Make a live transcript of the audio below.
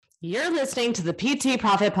You're listening to the PT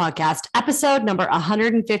Profit Podcast, episode number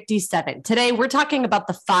 157. Today, we're talking about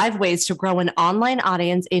the 5 ways to grow an online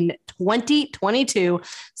audience in 2022,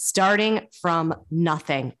 starting from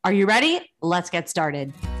nothing. Are you ready? Let's get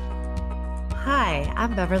started. Hi,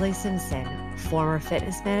 I'm Beverly Simpson, former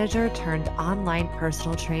fitness manager turned online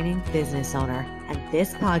personal training business owner. And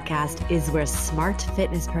this podcast is where smart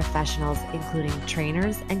fitness professionals, including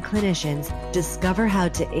trainers and clinicians, discover how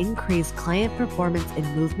to increase client performance in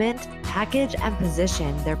movement, package and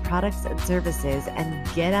position their products and services,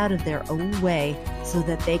 and get out of their own way so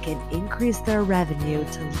that they can increase their revenue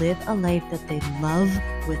to live a life that they love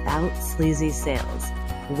without sleazy sales.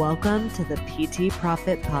 Welcome to the PT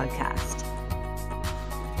Profit Podcast.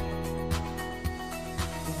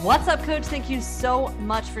 What's up, Coach? Thank you so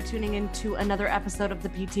much for tuning in to another episode of the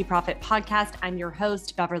PT Profit Podcast. I'm your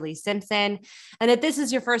host, Beverly Simpson. And if this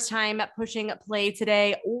is your first time pushing play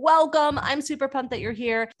today, welcome. I'm super pumped that you're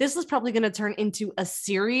here. This is probably going to turn into a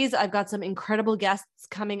series. I've got some incredible guests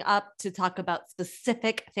coming up to talk about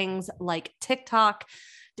specific things like TikTok,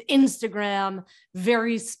 Instagram,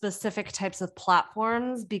 very specific types of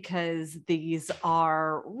platforms, because these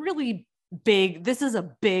are really big. This is a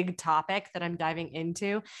big topic that I'm diving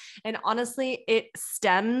into. And honestly, it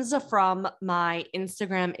stems from my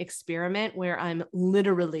Instagram experiment where I'm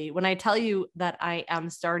literally, when I tell you that I am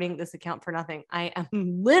starting this account for nothing, I am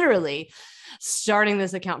literally starting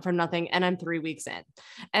this account from nothing, and I'm 3 weeks in.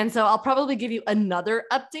 And so I'll probably give you another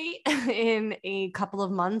update in a couple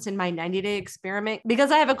of months in my 90-day experiment,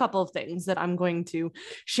 because I have a couple of things that I'm going to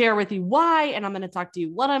share with you why, and I'm going to talk to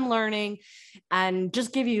you what I'm learning and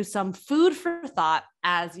just give you some food for thought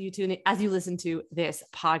as you listen to this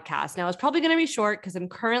podcast. Now, it's probably going to be short because I'm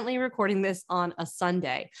currently recording this on a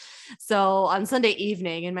Sunday. So on Sunday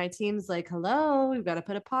evening, and my team's like, hello, we've got to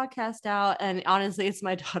put a podcast out. And honestly, it's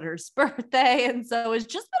my daughter's birthday. And so it's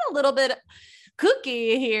just been a little bit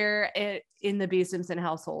kooky here in the B. Simpson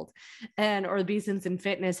household or the B. Simpson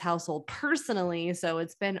fitness household personally. So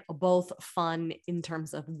it's been both fun in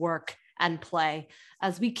terms of work and play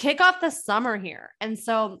as we kick off the summer here. And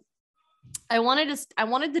so I wanted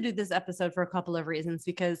to do this episode for a couple of reasons,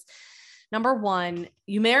 because number one,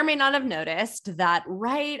 you may or may not have noticed that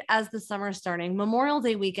right as the summer is starting, Memorial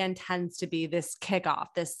Day weekend tends to be this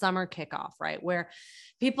summer kickoff, right? Where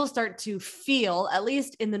people start to feel, at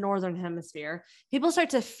least in the Northern Hemisphere, people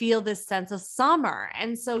start to feel this sense of summer.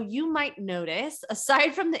 And so you might notice,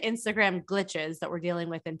 aside from the Instagram glitches that we're dealing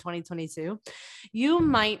with in 2022, you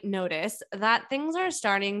might notice that things are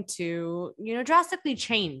starting to, drastically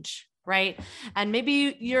change. Right. And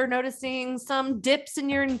maybe you're noticing some dips in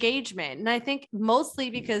your engagement. And I think mostly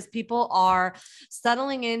because people are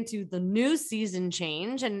settling into the new season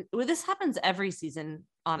change. And this happens every season,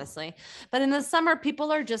 honestly. But in the summer,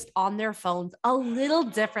 people are just on their phones a little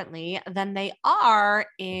differently than they are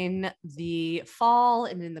in the fall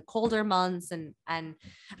and in the colder months and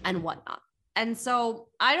whatnot. And so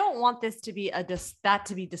I don't want this to be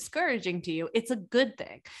discouraging to you. It's a good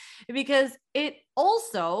thing, because it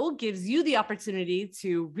also gives you the opportunity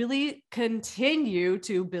to really continue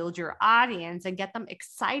to build your audience and get them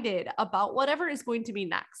excited about whatever is going to be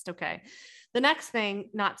next. Okay. The next thing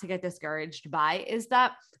not to get discouraged by is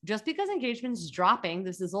that just because engagement is dropping,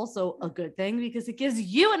 this is also a good thing, because it gives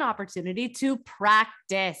you an opportunity to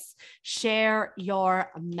practice, share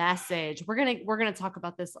your message. We're going to talk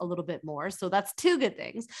about this a little bit more. So that's 2 good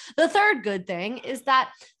things. The third good thing is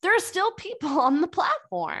that there are still people on the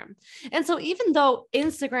platform. And so even though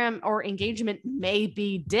Instagram or engagement may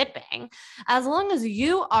be dipping, as long as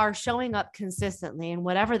you are showing up consistently, and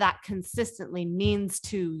whatever that consistently means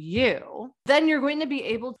to you, then you're going to be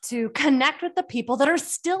able to connect with the people that are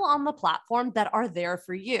still on the platform that are there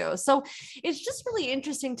for you. So it's just really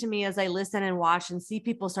interesting to me as I listen and watch and see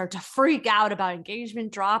people start to freak out about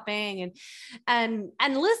engagement dropping and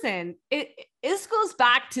listen, this goes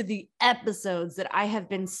back to the episodes that I have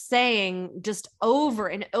been saying just over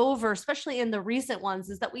and over, especially in the recent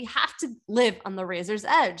ones, is that we have to live on the razor's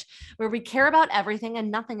edge, where we care about everything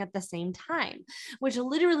and nothing at the same time, which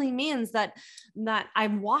literally means that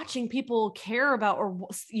I'm watching people care about or,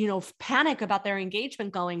 panic about their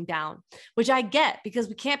engagement going down, which I get, because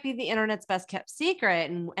we can't be the internet's best kept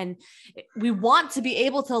secret. And we want to be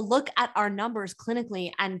able to look at our numbers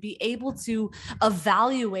clinically and be able to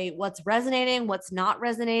evaluate what's resonating, what's not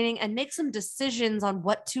resonating, and make some decisions on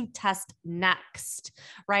what to test next,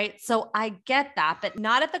 right? So I get that, but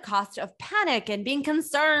not at the cost of panic and being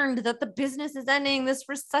concerned that the business is ending, this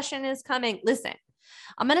recession is coming. Listen,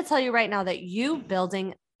 I'm going to tell you right now that you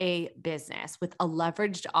building a business with a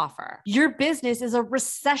leveraged offer, your business is a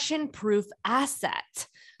recession-proof asset.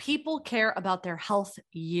 People care about their health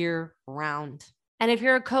year round. And if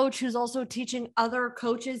you're a coach who's also teaching other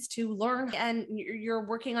coaches to learn and you're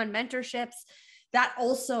working on mentorships, that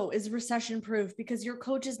also is recession proof, because your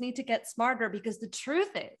coaches need to get smarter. Because the truth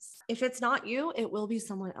is, if it's not you, it will be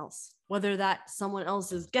someone else, whether that someone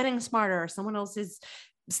else is getting smarter, someone else is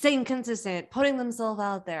staying consistent, putting themselves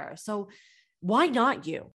out there. So why not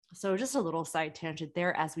you? So just a little side tangent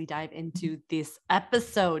there as we dive into this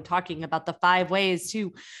episode, talking about the 5 ways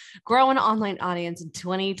to grow an online audience in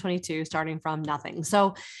 2022, starting from nothing.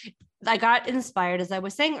 So I got inspired, as I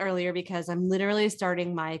was saying earlier, because I'm literally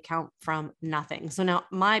starting my account from nothing. So now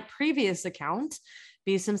my previous account,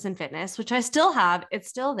 B Simpson Fitness, which I still have, it's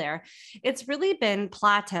still there. It's really been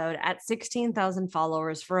plateaued at 16,000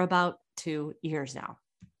 followers for about 2 years now.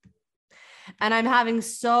 And I'm having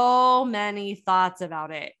so many thoughts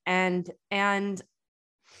about it. And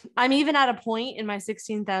I'm even at a point in my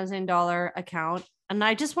 $16,000 account. And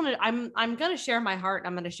I just wanted, I'm going to share my heart.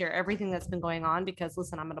 I'm going to share everything that's been going on, because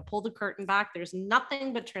listen, I'm going to pull the curtain back. There's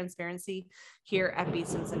nothing but transparency here at B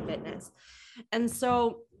Simpson Fitness. And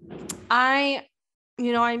so I'm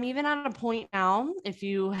even at a point now, if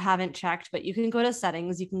you haven't checked, but you can go to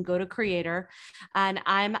settings, you can go to creator, and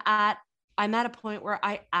I'm at a point where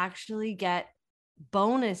I actually get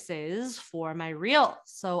bonuses for my reels.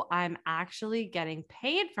 So I'm actually getting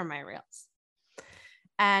paid for my reels.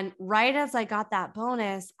 And right as I got that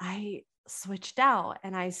bonus, I switched out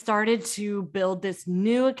and I started to build this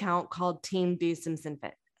new account called Team B Simpson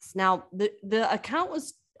Fitness. Now, the account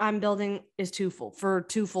I'm building is for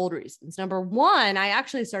twofold reasons. Number one, I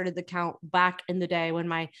actually started the account back in the day when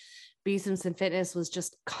my B Simpson Fitness was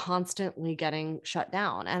just constantly getting shut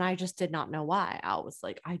down. And I just did not know why. I was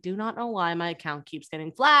like, I do not know why my account keeps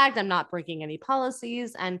getting flagged. I'm not breaking any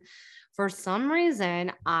policies. And for some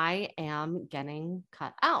reason, I am getting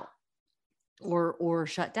cut out or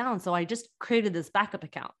shut down. So I just created this backup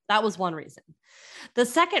account. That was one reason. The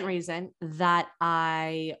second reason that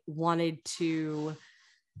I wanted to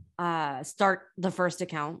start the first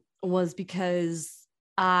account was because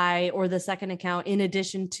the second account, in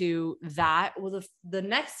addition to that, the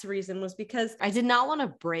next reason was because I did not want to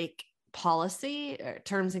break policy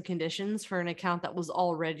terms and conditions for an account that was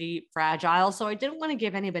already fragile. So I didn't want to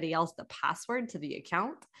give anybody else the password to the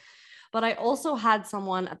account. But I also had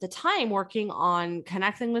someone at the time working on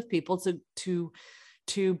connecting with people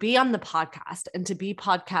to be on the podcast and to be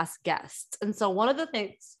podcast guests. And so one of the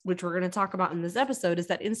things which we're going to talk about in this episode is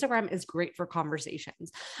that Instagram is great for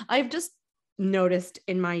conversations. I've just noticed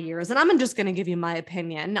in my years, and I'm just going to give you my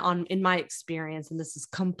opinion in my experience, and this is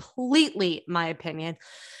completely my opinion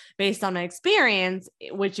based on my experience,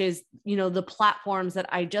 which is, the platforms that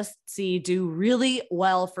I just see do really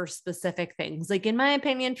well for specific things. Like, in my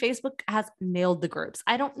opinion, Facebook has nailed the groups.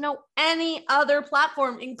 I don't know any other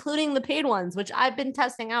platform, including the paid ones, which I've been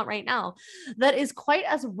testing out right now, that is quite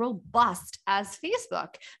as robust as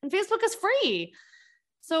Facebook. And Facebook is free.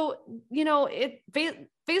 So,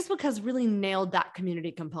 Facebook has really nailed that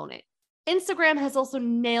community component. Instagram has also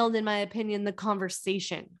nailed, in my opinion, the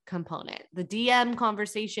conversation component. The DM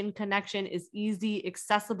conversation connection is easy,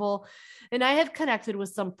 accessible. And I have connected with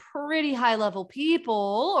some pretty high level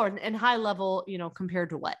people, and high level,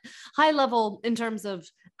 compared to what? High level in terms of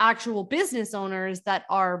actual business owners that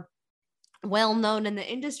are well known in the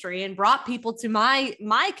industry, and brought people to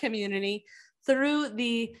my community through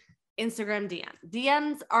the Instagram DM.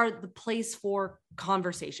 DMs are the place for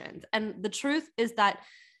conversations. And the truth is that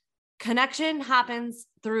connection happens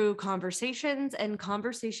through conversations, and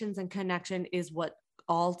conversations and connection is what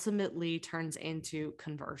ultimately turns into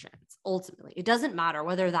conversions. Ultimately, it doesn't matter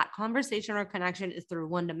whether that conversation or connection is through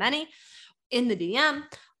one to many in the DM.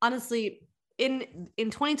 Honestly, in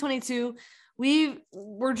 2022,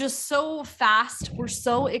 we're just so fast. We're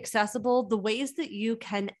so accessible. The ways that you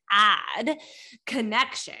can add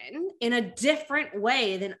connection in a different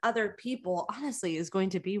way than other people, honestly, is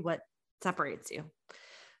going to be what separates you.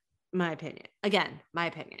 My opinion. Again, my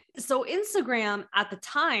opinion. So Instagram at the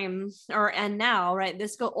time, and now, right?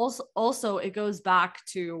 This also it goes back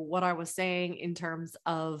to what I was saying in terms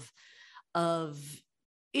of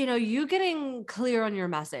you getting clear on your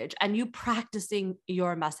message, and you practicing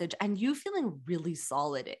your message, and you feeling really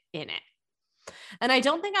solid in it. And I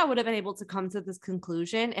don't think I would have been able to come to this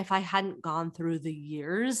conclusion if I hadn't gone through the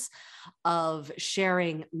years of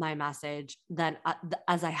sharing my message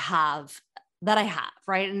as I have,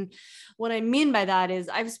 right? And what I mean by that is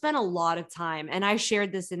I've spent a lot of time, and I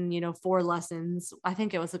shared this in, 4 lessons. I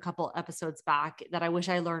think it was a couple episodes back, that I wish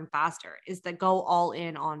I learned faster, is that go all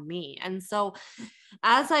in on me. And so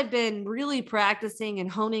as I've been really practicing and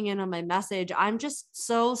honing in on my message, I'm just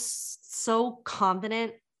so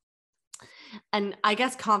confident and I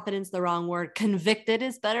guess confidence, the wrong word, convicted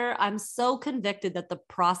is better. I'm so convicted that the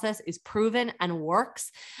process is proven and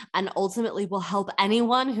works, and ultimately will help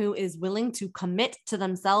anyone who is willing to commit to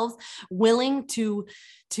themselves, willing to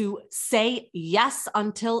say yes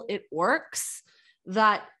until it works,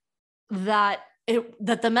 that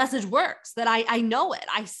the message works, that I know it.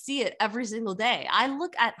 I see it every single day. I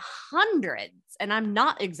look at hundreds, and I'm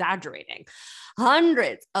not exaggerating,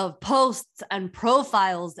 hundreds of posts and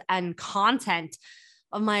profiles and content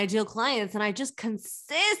of my ideal clients. And I just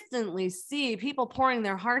consistently see people pouring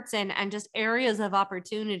their hearts in, and just areas of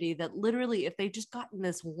opportunity that literally, if they just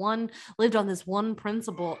lived on this one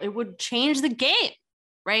principle, it would change the game,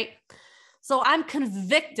 right? So I'm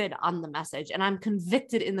convicted on the message, and I'm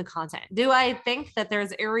convicted in the content. Do I think that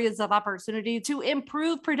there's areas of opportunity to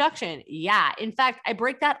improve production? Yeah. In fact, I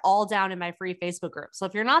break that all down in my free Facebook group. So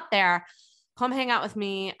if you're not there, come hang out with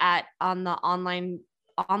me on the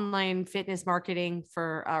online fitness marketing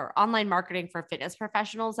online marketing for fitness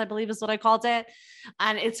professionals, I believe is what I called it.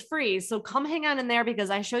 And it's free. So come hang out in there, because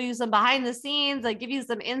I show you some behind the scenes. I give you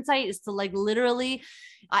some insight as to literally,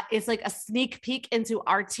 it's like a sneak peek into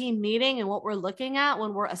our team meeting and what we're looking at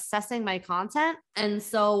when we're assessing my content. And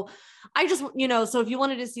so I just, so if you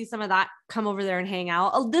wanted to see some of that, come over there and hang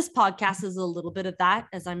out. This podcast is a little bit of that,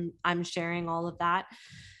 as I'm sharing all of that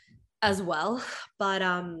as well. But,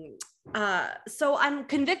 so I'm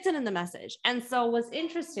convicted in the message. And so what's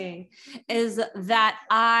interesting is that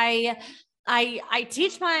I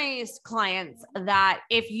teach my clients that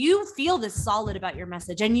if you feel this solid about your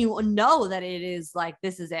message, and you know that it is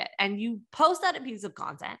this is it, and you post out a piece of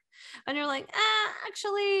content and you're like,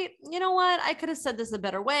 actually, you know what? I could have said this a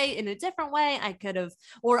better way, in a different way.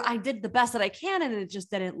 Or I did the best that I can and it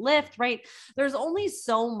just didn't lift, right? There's only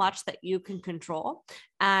so much that you can control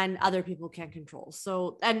and other people can't control.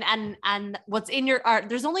 So, and what's in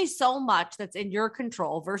there's only so much that's in your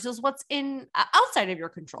control versus what's in outside of your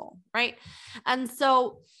control, right? And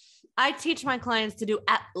so I teach my clients to do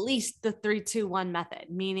at least the 3-2-1 method,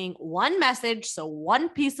 meaning one message. So one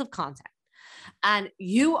piece of content. And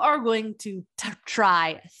you are going to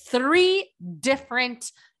try 3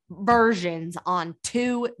 different versions on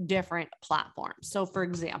 2 different platforms. So for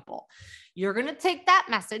example, you're going to take that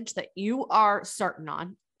message that you are certain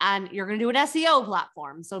on, and you're going to do an SEO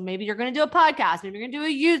platform. So maybe you're going to do a podcast, maybe you're going to do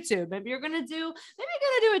a YouTube, maybe you're going to do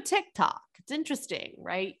a TikTok. It's interesting,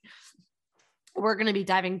 right? We're going to be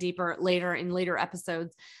diving deeper later in later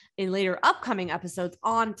upcoming episodes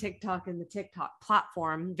on TikTok and the TikTok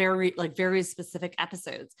platform, very specific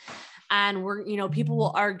episodes. And people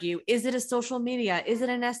will argue, is it a social media? Is it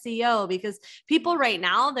an SEO? Because people right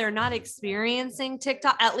now, they're not experiencing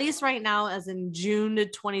TikTok, at least right now, as in June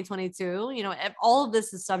 2022, all of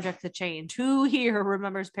this is subject to change. Who here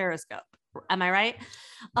remembers Periscope? Am I right?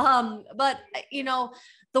 But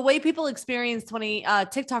the way people experience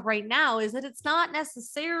TikTok right now is that it's not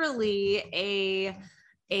necessarily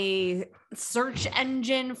a search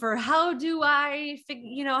engine for how do I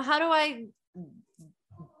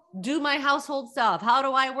do my household stuff? How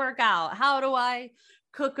do I work out? How do I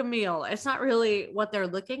cook a meal? It's not really what they're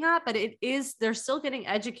looking at, but they're still getting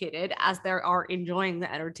educated as they are enjoying the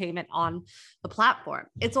entertainment on the platform.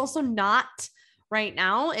 It's also not right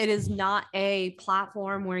now, it is not a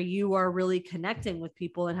platform where you are really connecting with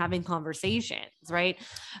people and having conversations, right?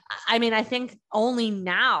 I mean, I think only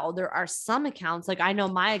now there are some accounts, I know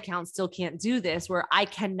my account still can't do this, where I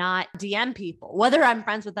cannot DM people, whether I'm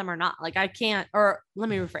friends with them or not. I can't, or let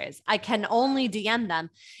me rephrase, I can only DM them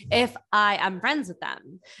if I am friends with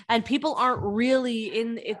them. And people aren't really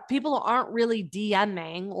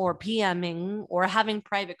DMing or PMing or having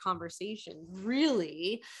private conversations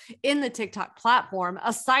really in the TikTok platform,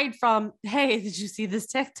 aside from, hey, did you see this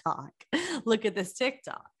TikTok? Look at this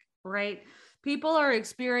TikTok, right? People are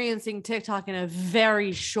experiencing TikTok in a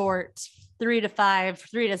very short 3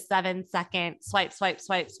 to 7 second swipe,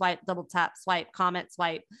 double tap, swipe, comment,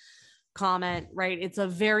 right? It's a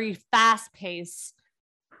very fast paced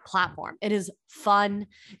platform. It is fun.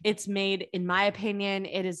 It's made, in my opinion,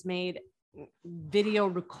 it is made video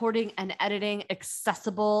recording and editing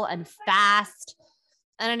accessible and fast.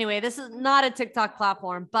 And anyway, this is not a TikTok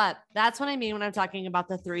platform, but that's what I mean when I'm talking about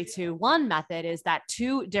the 3-2-1 method, is that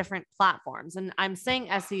 2 different platforms. And I'm saying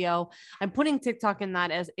SEO, I'm putting TikTok in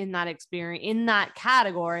that experience, in that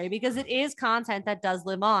category, because it is content that does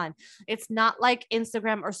live on. It's not like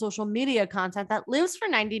Instagram or social media content that lives for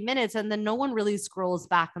 90 minutes and then no one really scrolls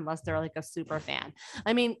back unless they're a super fan.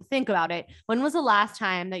 I mean, think about it. When was the last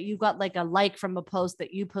time that you got a like from a post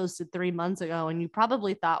that you posted 3 months ago and you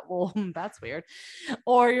probably thought, well, that's weird.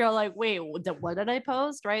 Or you're like, wait, what did I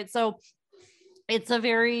post? Right. So it's a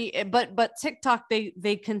very, but TikTok,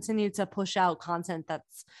 they continue to push out content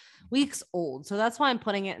that's weeks old. So that's why I'm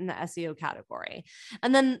putting it in the SEO category.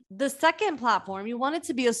 And then the second platform, you want it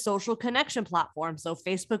to be a social connection platform. So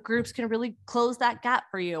Facebook groups can really close that gap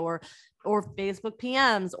for you, or Facebook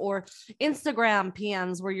PMs or Instagram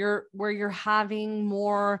PMs where you're having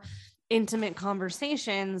more intimate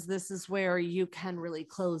conversations. This is where you can really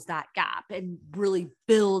close that gap and really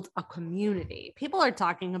build a community. People are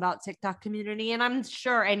talking about TikTok community, and I'm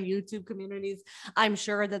sure, and YouTube communities, I'm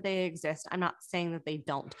sure that they exist. I'm not saying that they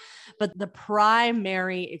don't, but the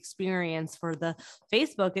primary experience for the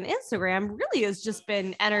Facebook and Instagram really has just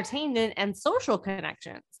been entertainment and social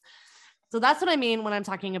connections. So that's what I mean when I'm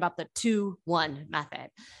talking about the 2-1 method.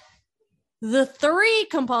 The 3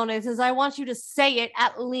 components is I want you to say it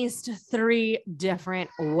at least 3 different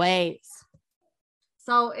ways.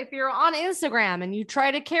 So if you're on Instagram and you try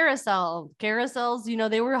to carousels, you know,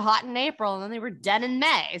 they were hot in April and then they were dead in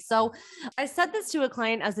May. So I said this to a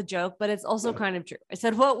client as a joke, but it's also kind of true. I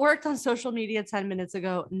said, what worked on social media 10 minutes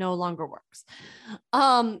ago no longer works.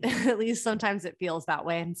 At least sometimes it feels that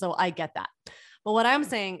way. And so I get that. But what I'm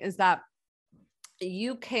saying is that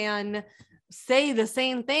you can say the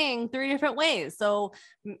same thing 3 different ways. So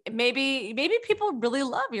maybe people really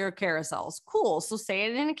love your carousels. Cool. So say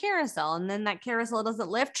it in a carousel, and then that carousel doesn't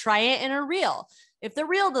lift, try it in a reel. If the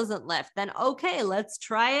reel doesn't lift, then okay, let's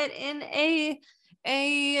try it in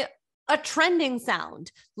a trending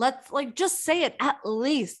sound. Let's just say it at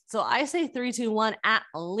least. So I say 3, 2, 1 at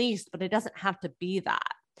least, but it doesn't have to be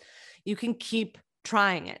that. You can keep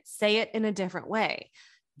trying it. Say it in a different way.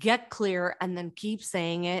 Get clear, and then keep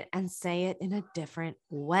saying it and say it in a different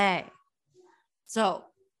way. So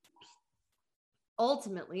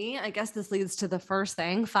ultimately, I guess this leads to the first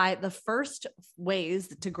thing. The first ways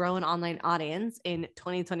to grow an online audience in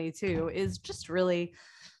 2022 is just really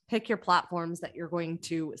pick your platforms that you're going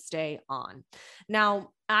to stay on. Now,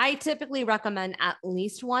 I typically recommend at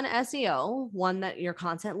least one SEO, one that your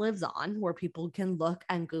content lives on, where people can look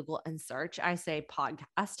and Google and search. I say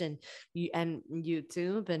podcast and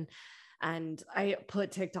YouTube, and I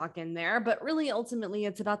put TikTok in there, but really ultimately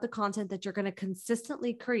it's about the content that you're going to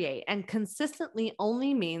consistently create, and consistently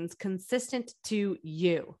only means consistent to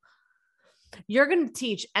you. You're going to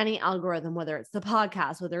teach any algorithm, whether it's the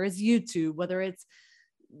podcast, whether it's YouTube, whether it's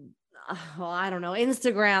I don't know,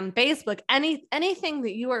 Instagram, Facebook, anything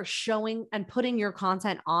that you are showing and putting your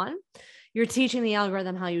content on, you're teaching the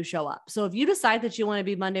algorithm how you show up. So if you decide that you want to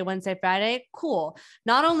be Monday, Wednesday, Friday, cool.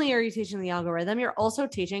 Not only are you teaching the algorithm, you're also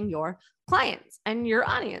teaching your clients and your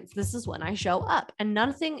audience. This is when I show up, and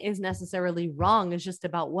nothing is necessarily wrong. It's just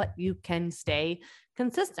about what you can stay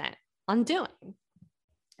consistent on doing.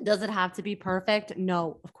 Does it have to be perfect?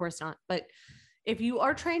 No, of course not. But if you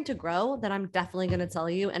are trying to grow, then I'm definitely going to tell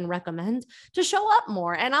you and recommend to show up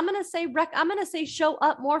more. And I'm going to say show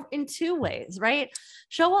up more in 2 ways, right?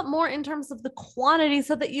 Show up more in terms of the quantity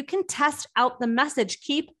so that you can test out the message.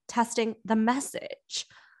 Keep testing the message.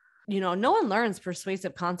 You know, no one learns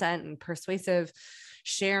persuasive content and persuasive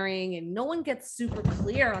sharing, and no one gets super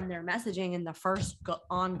clear on their messaging in the first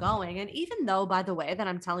ongoing. And even though, by the way, that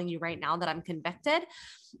I'm telling you right now that I'm convicted,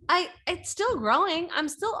 it's still growing. I'm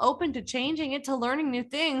still open to changing it, to learning new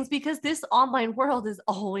things, because this online world is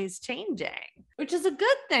always changing, which is a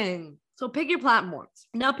good thing. So pick your platforms.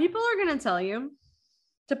 Now, people are going to tell you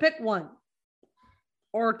to pick 1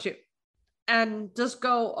 or 2 and just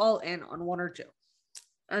go all in on 1 or 2.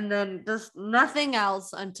 And then just nothing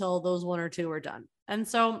else until those 1 or 2 are done. And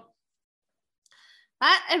so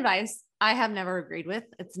that advice I have never agreed with.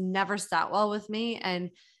 It's never sat well with me.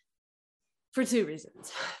 And for 2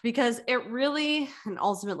 reasons, because it really, and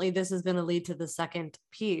ultimately this is going to lead to the second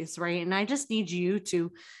piece, right? And I just need you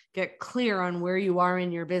to get clear on where you are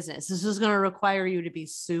in your business. This is going to require you to be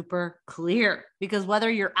super clear, because whether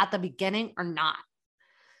you're at the beginning or not,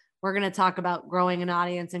 we're going to talk about growing an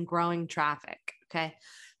audience and growing traffic. Okay.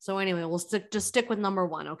 So anyway, we'll stick with number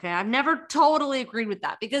 1. Okay. I've never totally agreed with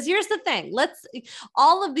that, because here's the thing.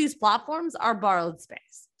 All of these platforms are borrowed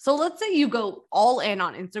space. So let's say you go all in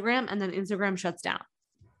on Instagram and then Instagram shuts down.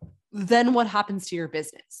 Then what happens to your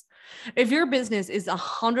business? If your business is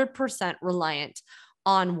 100% reliant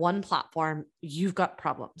on one platform, you've got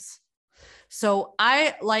problems. So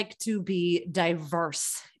I like to be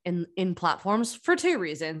diverse in platforms for 2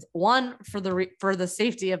 reasons. 1, for the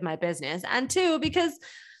safety of my business, and 2, because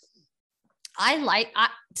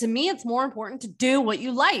to me, it's more important to do what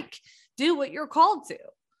you like, do what you're called to.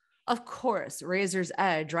 Of course, razor's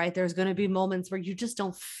edge, right? There's going to be moments where you just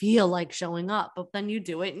don't feel like showing up, but then you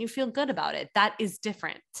do it and you feel good about it. That is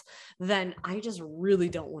different than I just really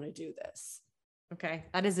don't want to do this. Okay.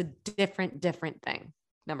 That is a different thing.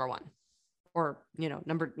 Number one, or,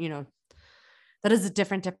 that is a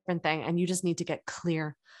different thing. And you just need to get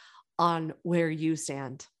clear on where you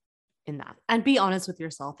stand in that and be honest with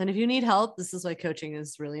yourself. And if you need help, this is why coaching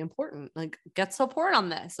is really important. Like, get support on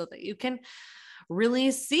this so that you can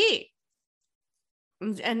really see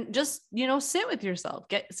and just, sit with yourself,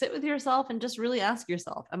 and just really ask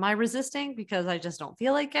yourself, am I resisting because I just don't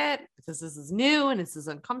feel like it? Because this is new and this is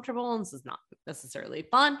uncomfortable and this is not necessarily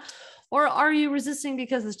fun. Or are you resisting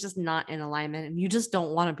because it's just not in alignment and you just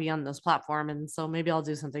don't want to be on this platform? And so maybe I'll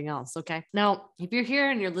do something else. Okay. Now, if you're here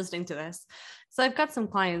and you're listening to this, so I've got some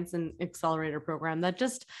clients in Accelerator program that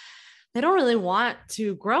they don't really want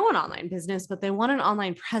to grow an online business, but they want an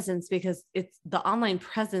online presence because it's the online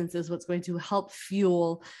presence is what's going to help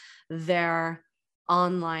fuel their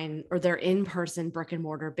online or their in-person brick and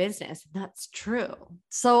mortar business. That's true.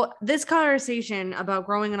 So this conversation about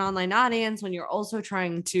growing an online audience when you're also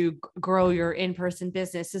trying to grow your in-person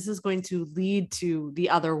business, this is going to lead to the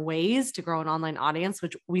other ways to grow an online audience,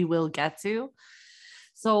 which we will get to.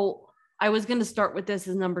 So I was going to start with this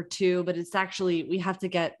as number 2, but it's actually, we have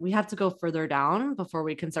to go further down before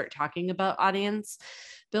we can start talking about audience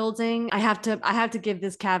building. I have to give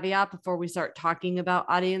this caveat before we start talking about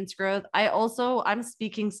audience growth. I'm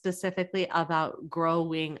speaking specifically about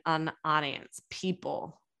growing an audience,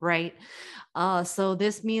 people, right? So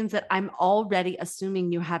this means that I'm already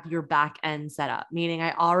assuming you have your back end set up, meaning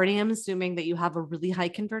I already am assuming that you have a really high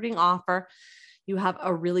converting offer. You have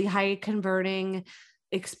a really high converting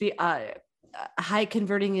experience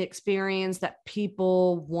that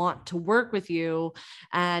people want to work with you,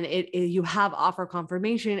 and you have offer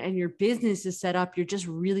confirmation and your business is set up. You're just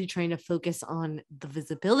really trying to focus on the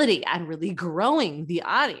visibility and really growing the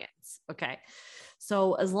audience. Okay.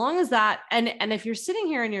 So as long as that, and if you're sitting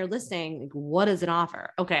here and you're listening, like, what is an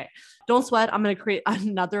offer? Okay. Don't sweat. I'm going to create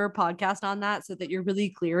another podcast on that so that you're really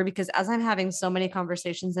clear, because as I'm having so many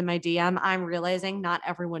conversations in my DM, I'm realizing not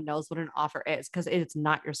everyone knows what an offer is, because it's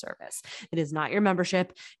not your service. It is not your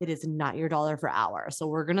membership. It is not your $1 per hour. So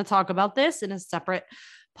we're going to talk about this in a separate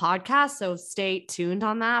podcast. So stay tuned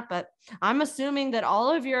on that. But I'm assuming that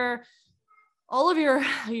all of your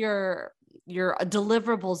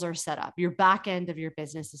deliverables are set up. Your back end of your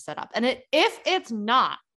business is set up. And if it's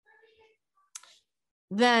not,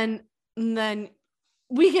 then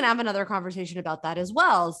we can have another conversation about that as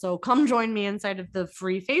well. So come join me inside of the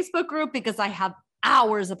free Facebook group, because I have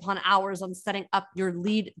hours upon hours on setting up your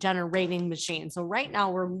lead generating machine. So right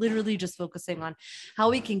now we're literally just focusing on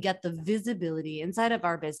how we can get the visibility inside of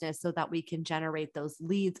our business so that we can generate those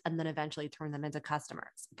leads and then eventually turn them into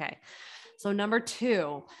customers. Okay. So number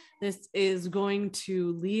 2, this is going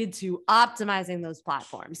to lead to optimizing those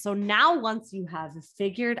platforms. So now once you have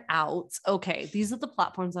figured out, okay, these are the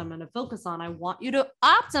platforms I'm going to focus on, I want you to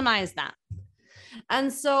optimize them.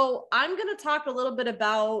 And so I'm going to talk a little bit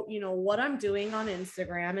about, what I'm doing on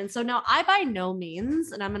Instagram. And so now I by no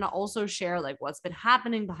means, and I'm going to also share like what's been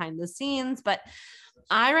happening behind the scenes, but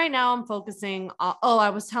right now I'm focusing on, I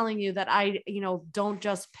was telling you that don't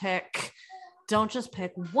just pick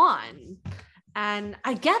one. And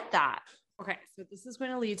I get that. Okay. So this is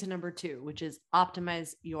going to lead to number 2, which is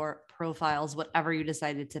optimize your profiles, whatever you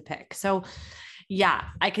decided to pick. So yeah,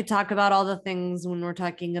 I could talk about all the things when we're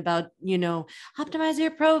talking about, optimize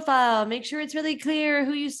your profile, make sure it's really clear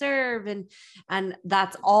who you serve. And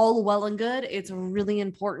that's all well and good. It's really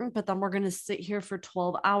important, but then we're going to sit here for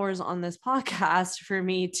 12 hours on this podcast for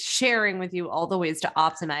me sharing with you all the ways to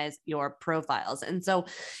optimize your profiles. And so,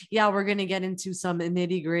 yeah, we're going to get into some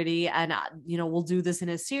nitty gritty, and, we'll do this in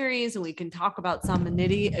a series and we can talk about some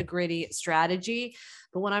nitty gritty strategy.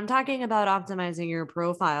 But when I'm talking about optimizing your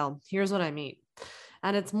profile, here's what I mean.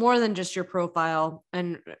 And it's more than just your profile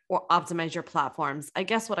or optimize your platforms. I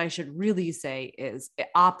guess what I should really say is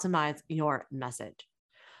optimize your message.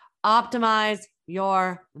 Optimize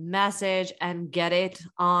your message and get it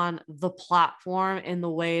on the platform in the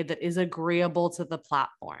way that is agreeable to the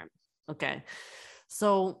platform. Okay.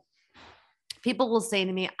 So people will say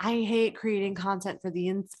to me, I hate creating content for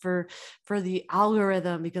the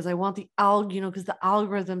algorithm because I want because the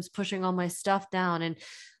algorithm's pushing all my stuff down. And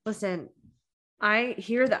listen, I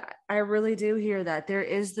hear that. I really do hear that. There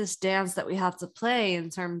is this dance that we have to play in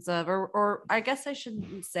terms of, or I guess I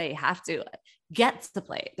shouldn't say have to. get to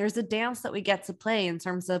play. There's a dance that we get to play in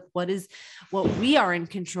terms of what we are in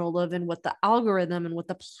control of and what the algorithm and what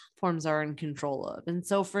the platforms are in control of. And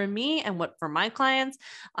so for me and for my clients,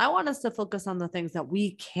 I want us to focus on the things that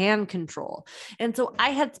we can control. And so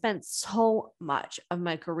I had spent so much of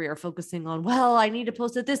my career focusing on, well, I need to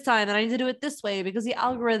post it this time and I need to do it this way because the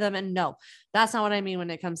algorithm. And no, that's not what I mean when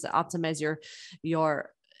it comes to optimize your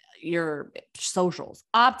socials.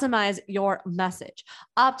 Optimize your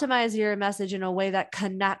message in a way that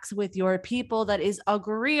connects with your people, that is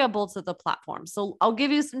agreeable to the platform. So I'll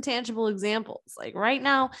give you some tangible examples. Like right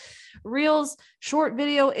now, reels, short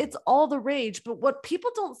video, it's all the rage. But what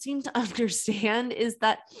people don't seem to understand is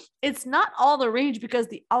that it's not all the rage because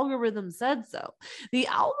the algorithm said so. The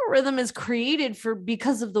algorithm is created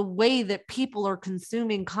because of the way that people are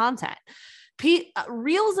consuming content.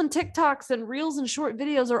 Reels and TikToks and reels and short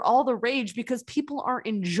videos are all the rage because people are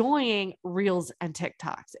enjoying reels and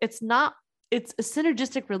TikToks. It's a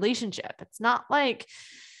synergistic relationship. It's not like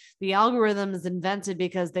the algorithm is invented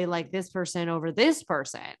because they like this person over this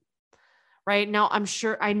person. Right now,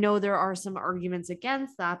 I know there are some arguments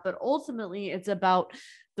against that, but ultimately it's about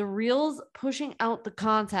the reels pushing out the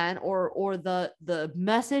content or the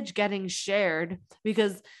message getting shared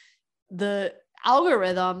because the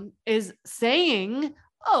algorithm is saying,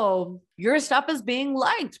 oh, your stuff is being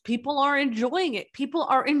liked. People are enjoying it. People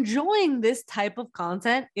are enjoying this type of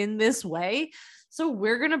content in this way. So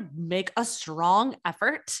we're going to make a strong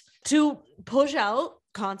effort to push out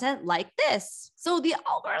content like this. So the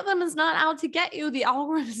algorithm is not out to get you. The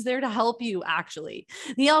algorithm is there to help you, actually.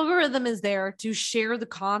 The algorithm is there to share the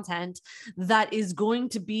content that is going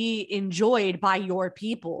to be enjoyed by your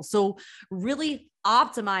people. So really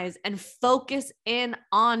optimize and focus in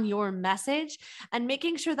on your message and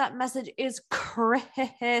making sure that message is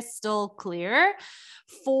crystal clear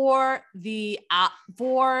for the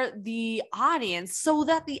audience so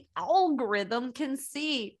that the algorithm can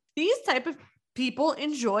see these type of people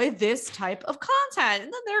enjoy this type of content,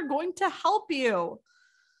 and then they're going to help you.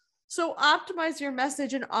 So optimize your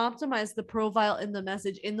message and optimize the profile in the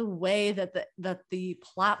message in the way that the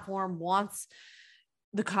platform wants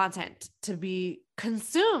the content to be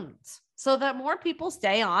consumed so that more people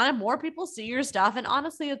stay on and more people see your stuff. And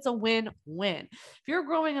honestly, it's a win-win. If you're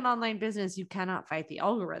growing an online business, you cannot fight the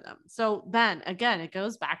algorithm. So then again, it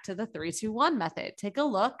goes back to the 3-2-1 method. Take a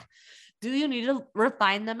look. Do you need to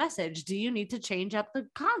refine the message? Do you need to change up the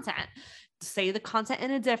content? Say the content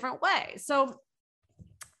in a different way. So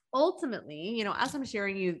ultimately, as I'm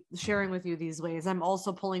sharing with you these ways, I'm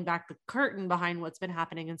also pulling back the curtain behind what's been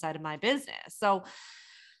happening inside of my business. So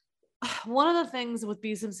one of the things with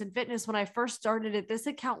B Simpson Fitness, when I first started it, this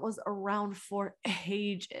account was around for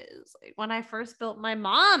ages. Like when I first built my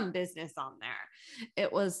mom business on there,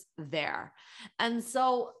 it was there. And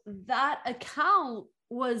so that account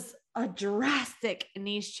was a drastic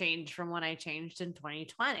niche change from when I changed in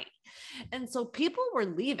 2020. And so people were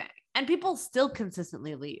leaving, and people still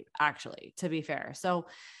consistently leave, actually, to be fair. So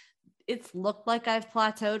it's looked like I've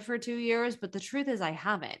plateaued for 2 years, but the truth is I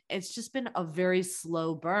haven't. It's just been a very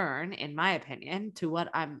slow burn, in my opinion, to what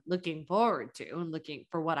I'm looking forward to and looking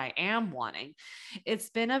for what I am wanting. It's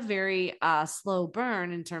been a very slow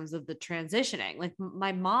burn in terms of the transitioning. Like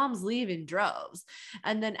my moms leave in droves.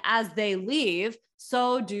 And then as they leave,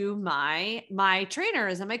 so do my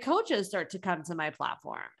trainers and my coaches start to come to my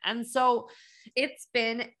platform. And so it's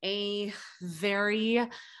been a very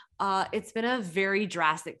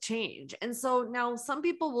drastic change. And so now some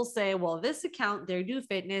people will say, well, this account, they do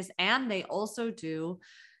fitness and they also do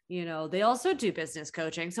business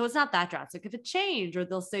coaching. So it's not that drastic of a change. Or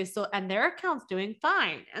they'll say so, and their account's doing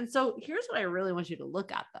fine. And so here's what I really want you to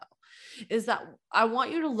look at though, is that I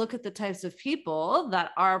want you to look at the types of people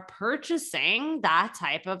that are purchasing that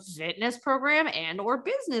type of fitness program and or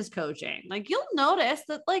business coaching. Like you'll notice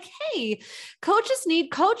that like, hey, coaches need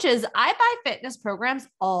coaches. I buy fitness programs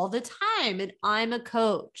all the time and I'm a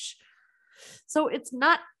coach. So it's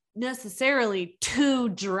not necessarily two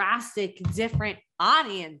drastic different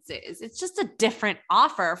audiences. It's just a different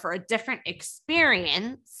offer for a different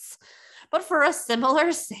experience, but for a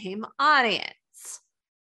similar same audience.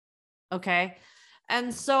 Okay.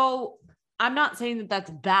 And so I'm not saying that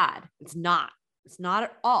that's bad. It's not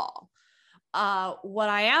at all. What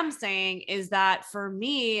I am saying is that for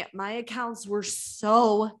me, my accounts were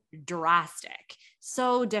so drastic,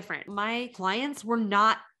 so different. My clients were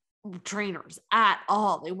not trainers at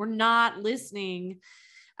all. They were not listening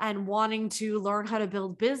and wanting to learn how to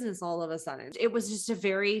build business all of a sudden. It was just a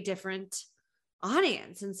very different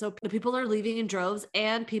audience. And so the people are leaving in droves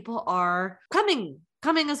and people are coming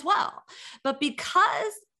as well. But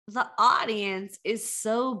because the audience is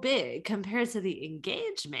so big compared to the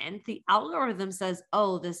engagement, the algorithm says,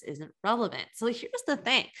 oh, this isn't relevant. So here's the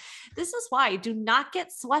thing. This is why do not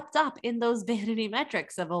get swept up in those vanity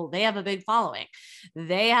metrics of, oh, they have a big following.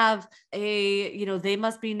 They have they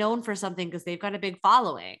must be known for something because they've got a big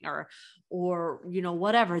following or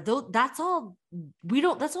whatever. Though that's all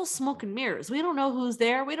that's all smoke and mirrors. We don't know who's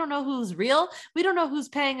there. We don't know who's real. We don't know who's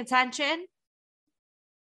paying attention.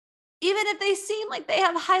 Even if they seem like they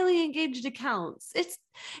have highly engaged accounts,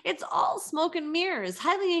 it's all smoke and mirrors.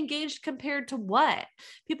 Highly engaged compared to what?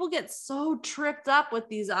 People get so tripped up with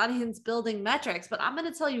these audience building metrics, but I'm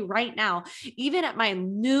going to tell you right now, even at my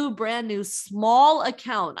brand new small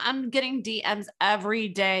account, I'm getting DMs every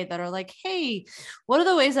day that are like, hey, what are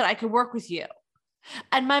the ways that I can work with you?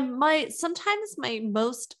 And sometimes my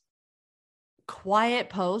most quiet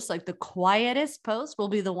posts, like the quietest posts, will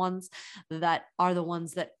be the ones that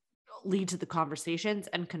lead to the conversations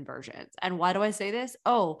and conversions. And why do I say this?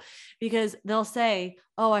 Oh, because they'll say,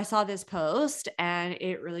 oh, I saw this post and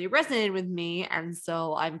it really resonated with me. And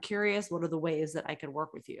so I'm curious, what are the ways that I can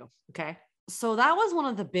work with you? Okay. So that was one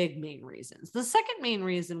of the big main reasons. The second main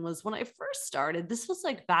reason was when I first started, this was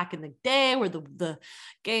like back in the day where the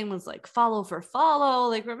game was like follow for follow.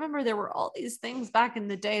 Like, remember, there were all these things back in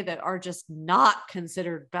the day that are just not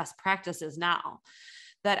considered best practices now,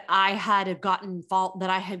 that I had gotten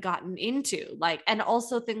into, like, and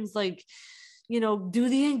also things like, do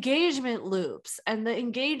the engagement loops and the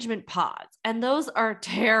engagement pods. And those are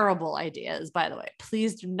terrible ideas, by the way.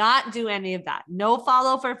 Please do not do any of that. No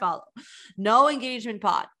follow for follow, no engagement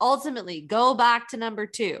pod. Ultimately, go back to number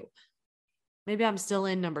 2. Maybe I'm still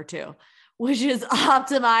in number 2, which is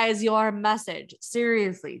optimize your message.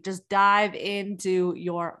 Seriously, just dive into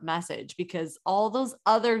your message, because all those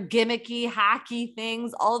other gimmicky, hacky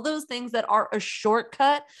things, all those things that are a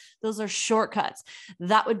shortcut, those are shortcuts.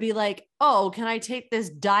 That would be like, oh, can I take this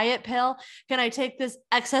diet pill? Can I take this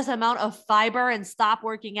excess amount of fiber and stop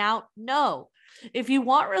working out? No. If you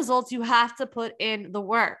want results, you have to put in the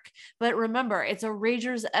work. But remember, it's a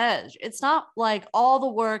razor's edge. It's not like all the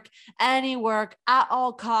work, any work at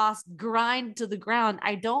all costs, grind to the ground.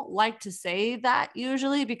 I don't like to say that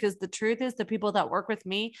usually, because the truth is the people that work with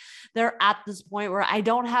me, they're at this point where I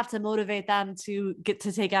don't have to motivate them to get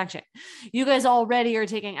to take action. You guys already are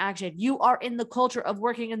taking action. You are in the culture of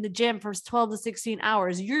working in the gym for 12 to 16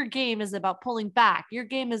 hours. Your game is about pulling back. Your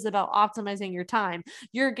game is about optimizing your time.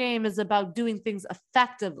 Your game is about doing things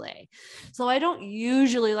effectively. So I don't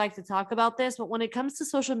usually like to talk about this, but when it comes to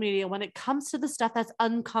social media, when it comes to the stuff that's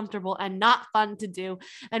uncomfortable and not fun to do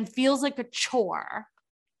and feels like a chore,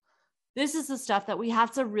 this is the stuff that we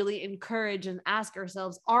have to really encourage and ask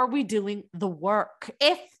ourselves, are we doing the work?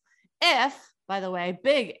 If, by the way,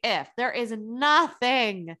 big if, there is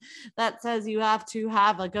nothing that says you have to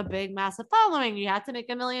have like a big, massive following. You have to make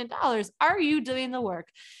 $1 million. Are you doing the work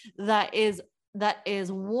that is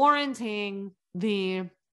warranting the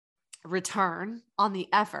return on the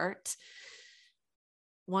effort?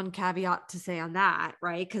 One caveat to say on that,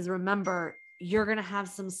 right? Because remember, you're going to have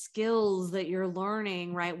some skills that you're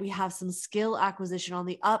learning, right? We have some skill acquisition on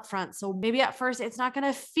the upfront. So maybe at first it's not going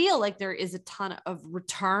to feel like there is a ton of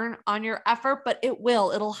return on your effort, but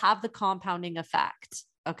it'll have the compounding effect.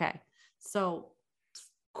 Okay. So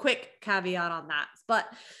quick caveat on that. But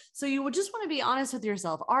so you would just want to be honest with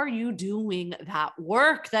yourself. Are you doing that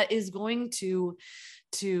work that is going to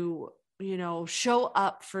show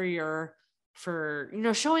up showing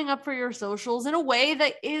up for your socials in a way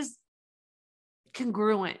that is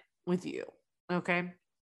congruent with you? Okay.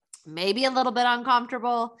 Maybe a little bit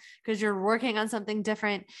uncomfortable because you're working on something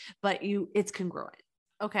different, but it's congruent.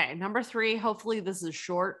 Okay. Number 3, hopefully this is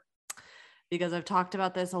short because I've talked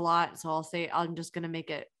about this a lot. So I'll say, I'm just going to make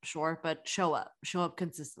it short, but show up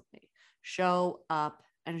consistently, show up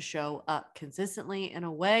consistently in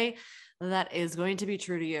a way that is going to be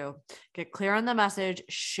true to you. Get clear on the message,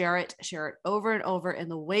 share it over and over in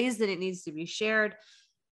the ways that it needs to be shared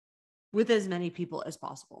with as many people as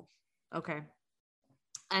possible. Okay.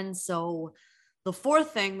 And so the 4th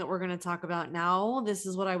thing that we're going to talk about now, this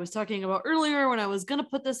is what I was talking about earlier when I was going to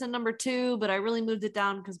put this in number 2, but I really moved it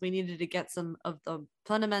down because we needed to get some of the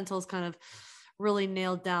fundamentals kind of really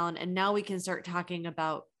nailed down. And now we can start talking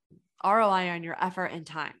about ROI on your effort and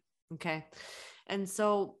time. Okay. And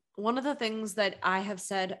so one of the things that I have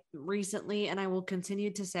said recently, and I will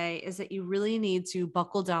continue to say, is that you really need to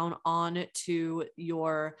buckle down on to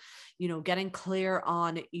your, getting clear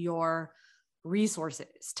on your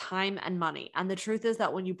resources, time and money. And the truth is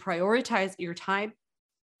that when you prioritize your time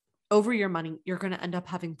over your money, you're going to end up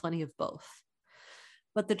having plenty of both.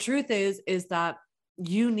 But the truth is that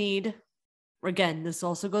you need Again, this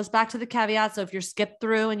also goes back to the caveat. So if you're skipped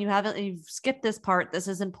through and you've skipped this part, this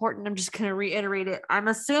is important. I'm just going to reiterate it. I'm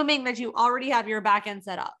assuming that you already have your backend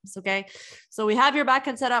set up. Okay. So we have your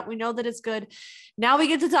backend set up. We know that it's good. Now we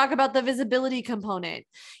get to talk about the visibility component.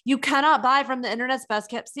 You cannot buy from the internet's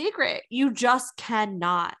best kept secret. You just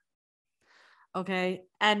cannot. Okay.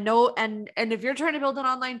 And if you're trying to build an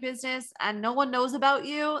online business and no one knows about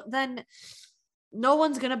you, then no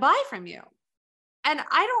one's going to buy from you. And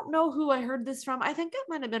I don't know who I heard this from. I think it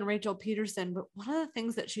might have been Rachel Peterson, but one of the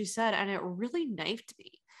things that she said, and it really knifed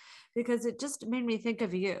me because it just made me think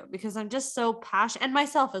of you, because I'm just so passionate, and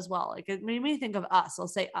myself as well. Like, it made me think of us. I'll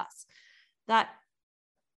say us. That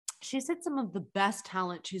she said some of the best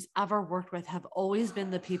talent she's ever worked with have always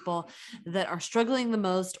been the people that are struggling the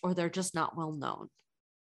most, or they're just not well known.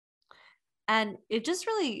 And it just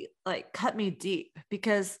really like cut me deep,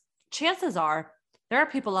 because chances are there are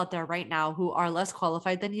people out there right now who are less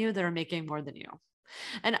qualified than you that are making more than you.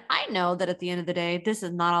 And I know that at the end of the day, this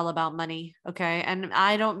is not all about money. Okay. And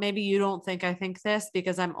maybe you don't think I think this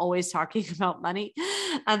because I'm always talking about money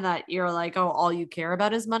and that you're like, oh, all you care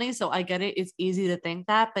about is money. So I get it. It's easy to think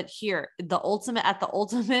that, but here, at the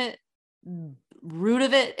ultimate root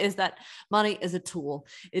of it is that money is a tool.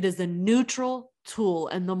 It is a neutral tool.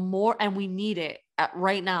 And we need it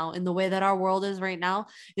right now in the way that our world is right now.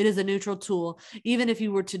 It is a neutral tool. Even if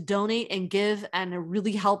you were to donate and give and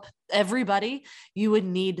really help everybody, you would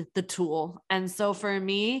need the tool. And so for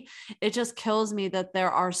me, it just kills me that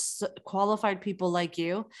there are qualified people like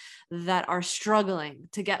you that are struggling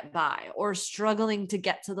to get by or struggling to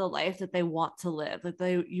get to the life that they want to live.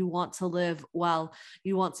 You want to live well,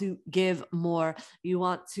 you want to give more, you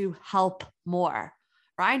want to help more.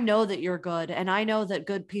 I know that you're good. And I know that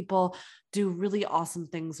good people do really awesome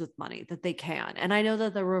things with money, that they can. And I know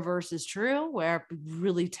that the reverse is true, where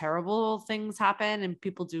really terrible things happen and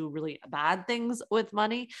people do really bad things with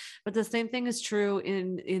money. But the same thing is true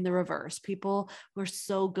in the reverse. People who are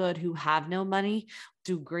so good who have no money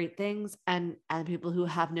do great things, and people who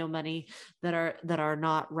have no money that are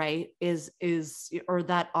not right or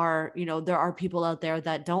that are, there are people out there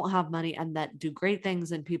that don't have money and that do great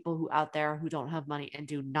things, and people who out there who don't have money and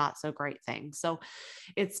do not so great things. So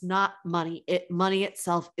it's not money. Money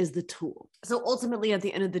itself is the tool. So ultimately at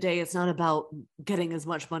the end of the day, it's not about getting as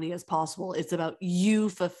much money as possible. It's about you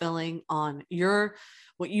fulfilling on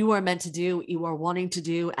what you are meant to do, you are wanting to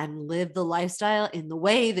do, and live the lifestyle in the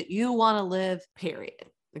way that you want to live, period.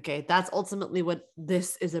 Okay. That's ultimately what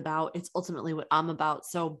this is about. It's ultimately what I'm about.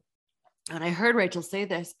 So when I heard Rachel say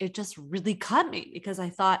this, it just really cut me, because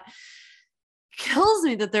I thought, kills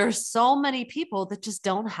me that there are so many people that just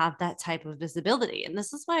don't have that type of visibility. And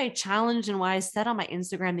this is why I challenged, and why I said on my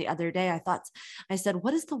Instagram the other day, I said,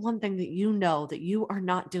 what is the one thing that you know that you are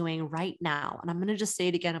not doing right now? And I'm going to just say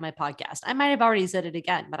it again on my podcast. I might have already said it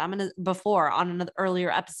again, but before on another earlier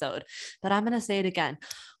episode, but I'm going to say it again.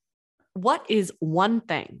 What is one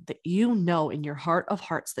thing that you know in your heart of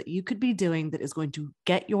hearts that you could be doing that is going to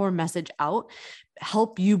get your message out,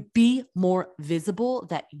 help you be more visible,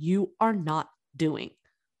 that you are not doing?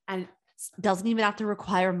 And it doesn't even have to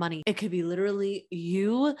require money. It could be literally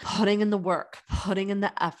you putting in the work, putting in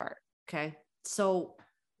the effort. Okay. So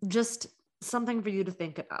just something for you to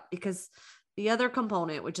think about, because the other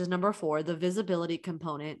component, which is number 4, the visibility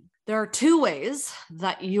component, there are 2 ways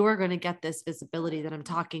that you are going to get this visibility that I'm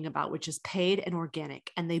talking about, which is paid and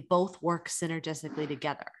organic, and they both work synergistically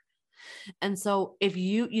together. And so if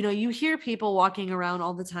you hear people walking around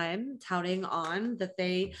all the time touting on that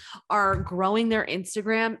they are growing their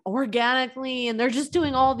Instagram organically, and they're just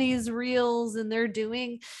doing all these reels, and they're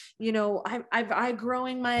doing, I'm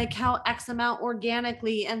growing my account X amount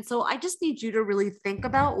organically. And so I just need you to really think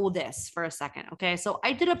about this for a second. Okay. So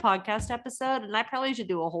I did a podcast episode, and I probably should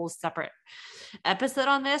do a whole separate episode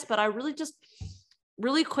on this, but I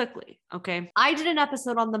really quickly. Okay. I did an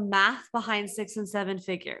episode on the math behind 6 and 7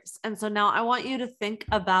 figures. And so now I want you to think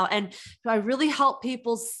about, and I really help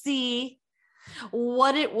people see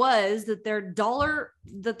what it was that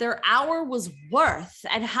their hour was worth,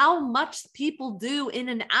 and how much people do in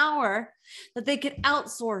an hour that they could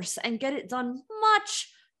outsource and get it done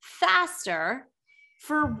much faster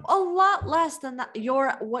for a lot less than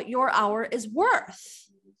what your hour is worth.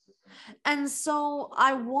 And so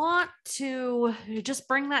I want to just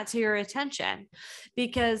bring that to your attention,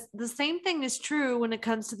 because the same thing is true when it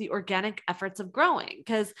comes to the organic efforts of growing,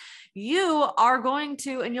 because you are going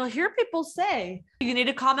to, and you'll hear people say, You need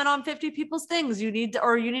to comment on 50 people's things. You need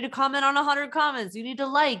to comment on 100 comments. You need to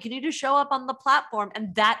like, you need to show up on the platform.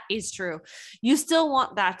 And that is true. You still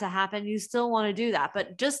want that to happen. You still want to do that.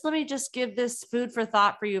 But let me give this food for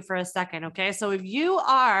thought for you for a second. Okay. So if you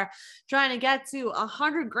are trying to get to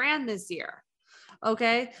 100 grand this year,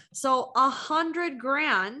 okay. So 100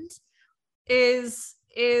 grand is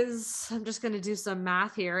I'm just going to do some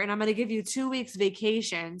math here, and I'm going to give you 2 weeks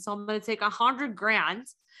vacation. So I'm going to take 100 grand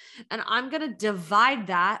and I'm going to divide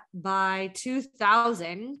that by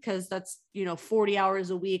 2,000, because that's, 40 hours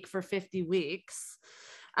a week for 50 weeks.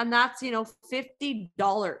 And that's,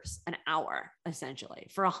 $50 an hour essentially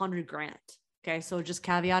for 100 grand. Okay. So just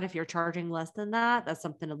caveat, if you're charging less than that, that's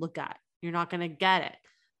something to look at. You're not going to get it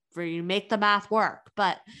for you to make the math work.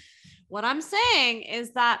 But what I'm saying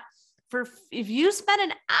is that if you spend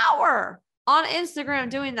an hour on Instagram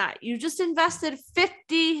doing that, you just invested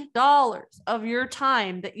 $50 of your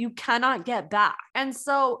time that you cannot get back. And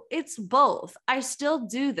so it's both. I still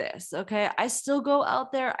do this. Okay. I still go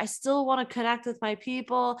out there. I still want to connect with my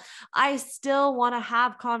people. I still want to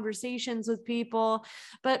have conversations with people,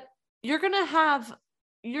 but you're going to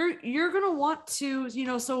want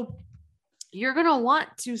to, so you're going to want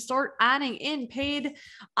to start adding in paid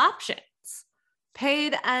options.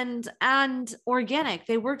 Paid and organic,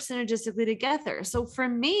 they work synergistically together. So for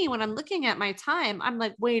me, when I'm looking at my time, I'm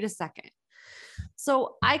like, wait a second.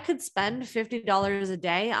 So I could spend $50 a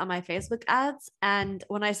day on my Facebook ads. And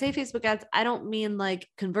when I say Facebook ads, I don't mean like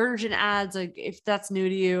conversion ads. Like if that's new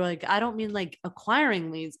to you, like I don't mean like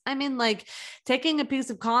acquiring leads. I mean like taking a piece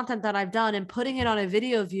of content that I've done and putting it on a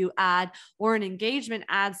video view ad or an engagement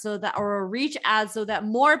ad or a reach ad so that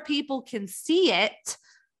more people can see it.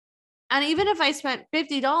 And even if I spent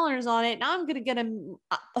 $50 on it, now I'm going to get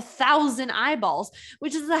 1,000 eyeballs,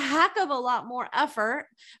 which is a heck of a lot more effort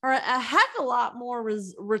or a heck of a lot more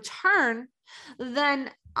return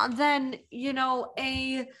than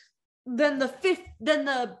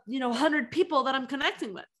 100 people that I'm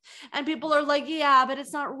connecting with. And people are like, yeah, but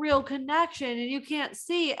it's not real connection and you can't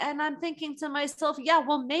see. And I'm thinking to myself, yeah,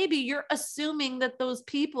 well, maybe you're assuming that those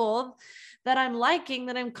people that I'm liking,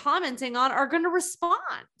 that I'm commenting on are going to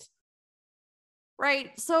respond.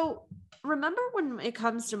 Right. So remember, when it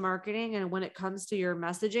comes to marketing and when it comes to your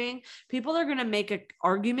messaging, people are going to make an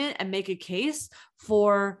argument and make a case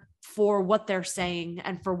for what they're saying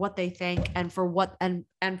and for what they think and for what they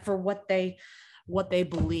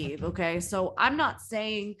believe. Okay. So I'm not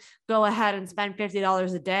saying go ahead and spend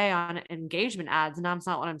 $50 a day on engagement ads. And that's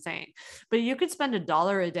not what I'm saying, but you could spend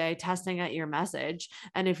 $1 a day testing out your message.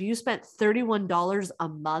 And if you spent $31 a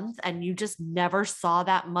month and you just never saw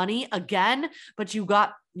that money again, but you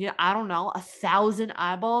got, I don't know, 1,000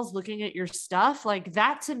 eyeballs looking at your stuff, like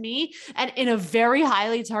that to me, and in a very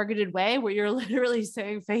highly targeted way where you're literally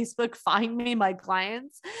saying, Facebook, find me my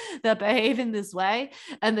clients that behave in this way.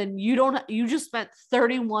 And then you just spent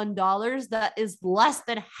 $31. That is less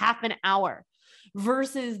than half an hour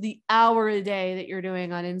versus the hour a day that you're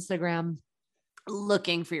doing on Instagram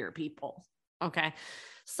looking for your people. Okay.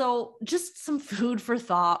 So just some food for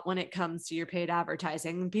thought when it comes to your paid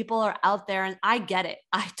advertising. People are out there, and I get it.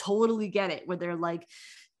 I totally get it, where they're like,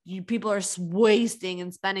 people are wasting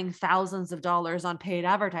and spending thousands of dollars on paid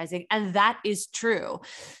advertising. And that is true.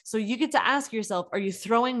 So you get to ask yourself, are you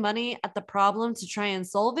throwing money at the problem to try and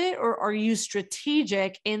solve it? Or are you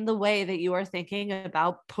strategic in the way that you are thinking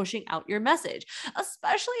about pushing out your message,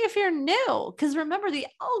 especially if you're new? Because remember, the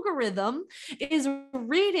algorithm is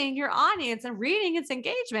reading your audience and reading its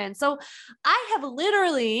engagement. So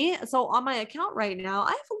on my account right now,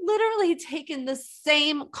 I've literally taken the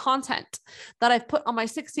same content that I've put on my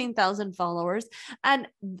 16,000 followers and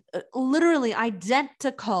literally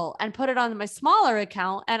identical and put it on my smaller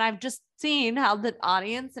account. And I've just seen how the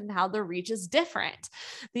audience and how the reach is different.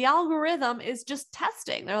 The algorithm is just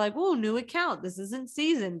testing. They're like, oh, new account. This isn't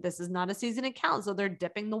seasoned. This is not a seasoned account. So they're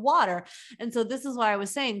dipping the water. And so this is why I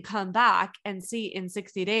was saying, come back and see in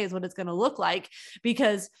 60 days what it's going to look like,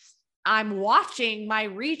 because I'm watching my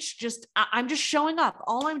reach. I'm just showing up.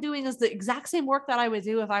 All I'm doing is the exact same work that I would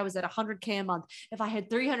do if I was at 100K a month. If I had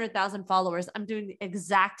 300,000 followers, I'm doing the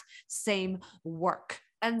exact same work.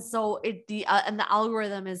 And so the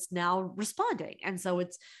algorithm is now responding. And so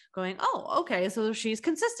it's going, oh, okay. So she's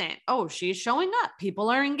consistent. Oh, she's showing up. People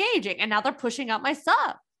are engaging. And now they're pushing out my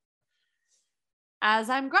stuff as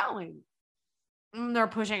I'm growing. And they're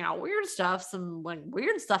pushing out weird stuff. Some like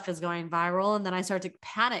weird stuff is going viral. And then I start to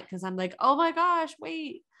panic because I'm like, oh my gosh,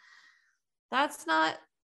 wait, that's not,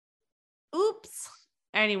 oops.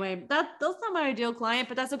 Anyway, that's not my ideal client,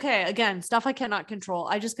 but that's okay. Again, stuff I cannot control.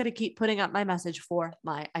 I just got to keep putting up my message for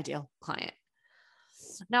my ideal client.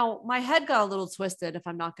 Now my head got a little twisted. If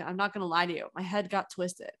I'm not going to lie to you, my head got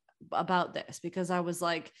twisted about this because I was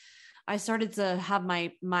like, I started to have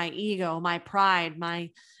my ego, my pride, my,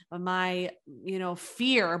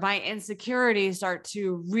 fear, my insecurity start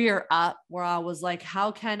to rear up where I was like,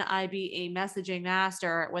 how can I be a messaging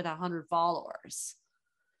master with 100 followers?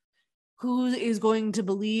 Who is going to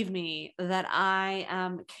believe me that I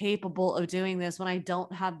am capable of doing this when I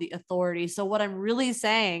don't have the authority? So what I'm really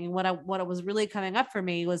saying, what was really coming up for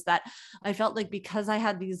me was that I felt like because I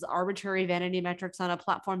had these arbitrary vanity metrics on a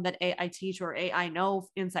platform that A, I teach, or A, I know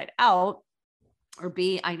inside out, or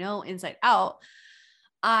B, I know inside out,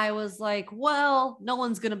 I was like, well, no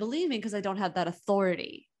one's going to believe me because I don't have that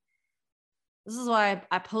authority. This is why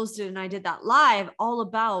I posted and I did that live all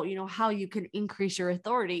about, how you can increase your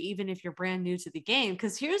authority, even if you're brand new to the game.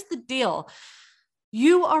 Because here's the deal.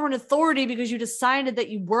 You are an authority because you decided that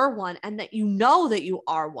you were one and that you know that you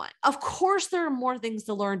are one. Of course, there are more things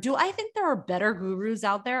to learn. Do I think there are better gurus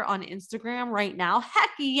out there on Instagram right now?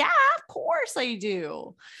 Heck yeah, of course I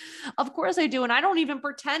do. Of course I do. And I don't even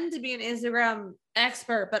pretend to be an Instagram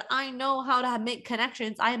expert, but I know how to make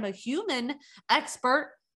connections. I am a human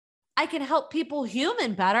expert. I can help people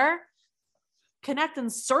human better, connect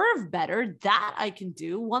and serve better. That I can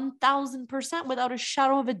do 1000% without a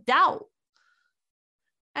shadow of a doubt.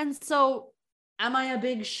 And so am I a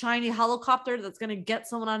big shiny helicopter that's going to get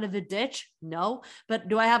someone out of a ditch? No. But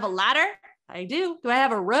do I have a ladder? I do. Do I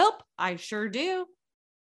have a rope? I sure do.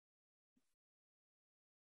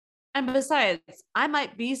 And besides, I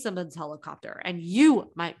might be someone's helicopter and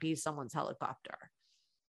you might be someone's helicopter.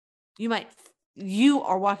 You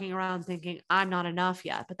are walking around thinking I'm not enough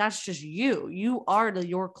yet, but that's just you. You are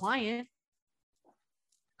your client.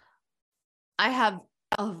 I have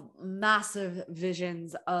massive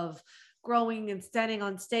visions of growing and standing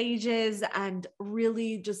on stages and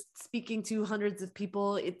really just speaking to hundreds of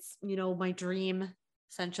people. It's, my dream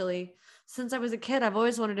essentially. Since I was a kid, I've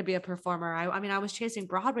always wanted to be a performer. I was chasing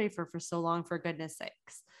Broadway for so long, for goodness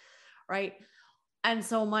sakes. Right. And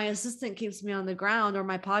so my assistant keeps me on the ground, or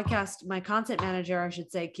my content manager, I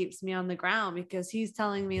should say, keeps me on the ground because he's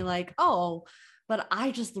telling me like, oh, but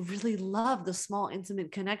I just really love the small,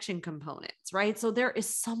 intimate connection components, right? So there is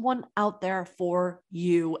someone out there for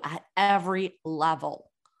you at every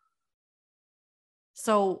level.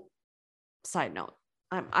 So side note,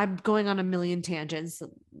 I'm going on a million tangents.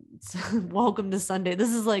 Welcome to Sunday.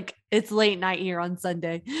 This is like, it's late night here on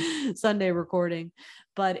Sunday recording,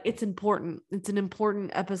 but it's important. It's an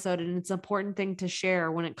important episode and it's an important thing to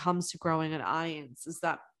share when it comes to growing an audience is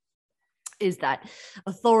that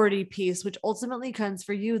authority piece, which ultimately comes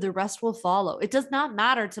for you. The rest will follow. It does not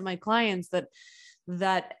matter to my clients that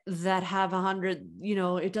have 100,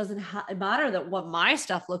 it doesn't matter that what my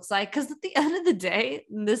stuff looks like. Cause at the end of the day,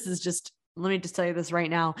 let me just tell you this right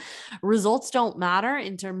now. Results don't matter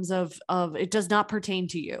in terms of it does not pertain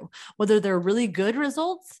to you. Whether they're really good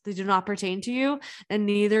results, they do not pertain to you, and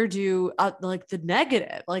neither do like the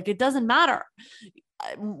negative. Like it doesn't matter.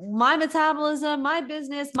 My metabolism, my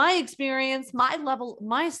business, my experience, my level,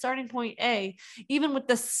 my starting point A, even with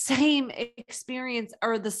the same experience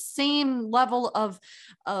or the same level of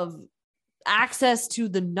access to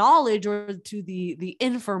the knowledge or to the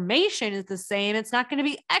information is the same. It's not going to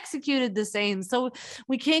be executed the same. So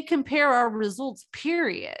we can't compare our results,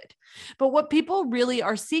 period. But what people really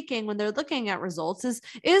are seeking when they're looking at results is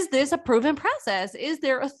this a proven process? Is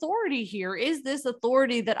there authority here? Is this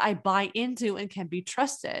authority that I buy into and can be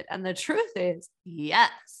trusted? And the truth is,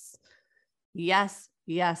 yes, yes,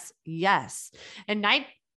 yes, yes. And 9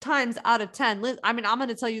 times out of 10, I'm going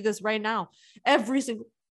to tell you this right now. Every single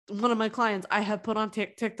one of my clients I have put on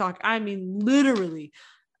TikTok, literally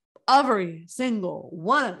every single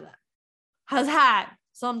one of them has had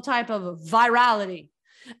some type of virality.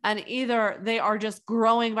 And either they are just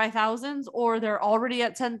growing by thousands, or they're already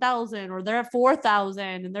at 10,000, or they're at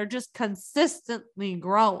 4,000, and they're just consistently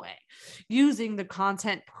growing using the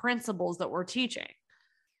content principles that we're teaching.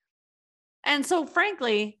 And so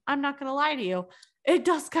frankly, I'm not going to lie to you, it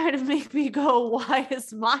does kind of make me go, why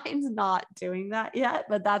is mine not doing that yet?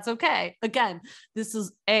 But that's okay. Again, this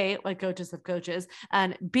is A, like coaches of coaches,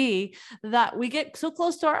 and B, that we get so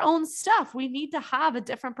close to our own stuff. We need to have a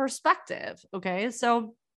different perspective. Okay.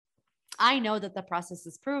 So I know that the process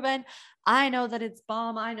is proven. I know that it's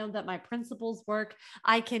bomb. I know that my principles work.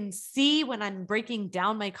 I can see when I'm breaking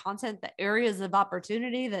down my content, the areas of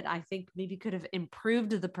opportunity that I think maybe could have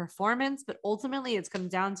improved the performance, but ultimately it's come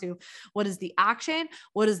down to what is the action,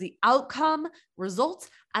 what is the outcome, results,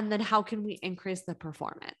 and then how can we increase the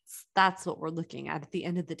performance? That's what we're looking at the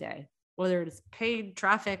end of the day. whether it's paid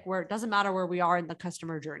traffic, where it doesn't matter where we are in the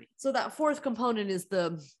customer journey. So that fourth component is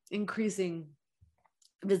the increasing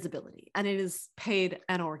visibility, and it is paid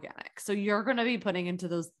and organic. So you're going to be putting into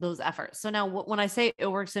those efforts. So now when I say it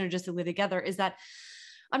works synergistically together, is that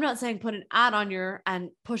I'm not saying put an ad on and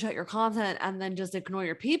push out your content and then just ignore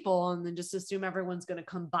your people and then just assume everyone's going to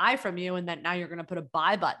come buy from you and that now you're going to put a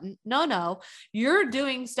buy button. No, you're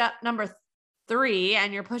doing step number 3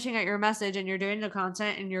 and you're pushing out your message and you're doing the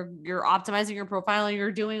content and you're optimizing your profile and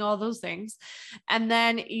you're doing all those things. And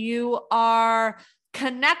then you are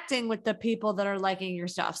connecting with the people that are liking your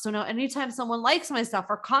stuff. So now anytime someone likes my stuff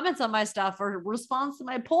or comments on my stuff or responds to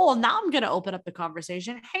my poll, now I'm going to open up the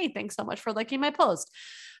conversation. Hey, thanks so much for liking my post.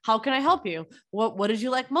 How can I help you? What did you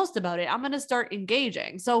like most about it? I'm going to start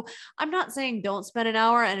engaging. So I'm not saying don't spend an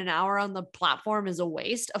hour, and an hour on the platform is a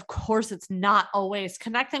waste. Of course, it's not a waste.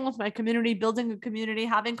 Connecting with my community, building a community,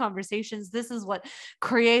 having conversations. This is what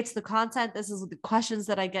creates the content. This is the questions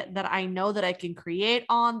that I get that I know that I can create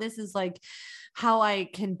on. This is like how I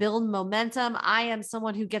can build momentum. I am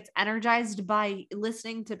someone who gets energized by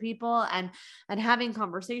listening to people and having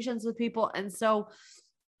conversations with people. And so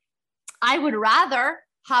I would rather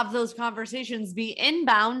have those conversations be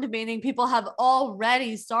inbound, meaning people have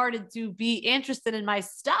already started to be interested in my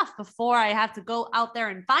stuff before I have to go out there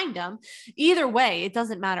and find them. Either way, it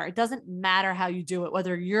doesn't matter. It doesn't matter how you do it,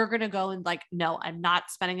 whether you're going to go and like, no, I'm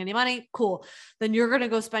not spending any money. Cool. Then you're going to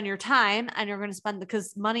go spend your time and you're going to spend,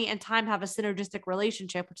 because money and time have a synergistic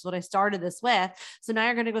relationship, which is what I started this with. So now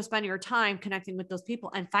you're going to go spend your time connecting with those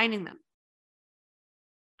people and finding them.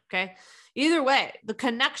 Okay. Either way, the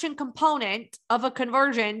connection component of a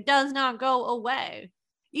conversion does not go away,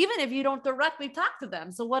 even if you don't directly talk to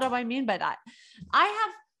them. So what do I mean by that? I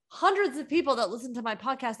have hundreds of people that listen to my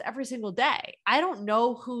podcast every single day. I don't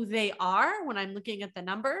know who they are when I'm looking at the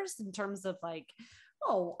numbers in terms of like,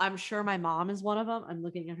 oh, I'm sure my mom is one of them. I'm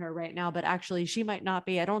looking at her right now, but actually she might not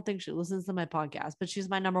be. I don't think she listens to my podcast, but she's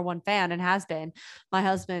my number one fan and has been. My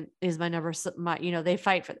husband is they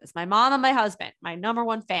fight for this. My mom and my husband, my number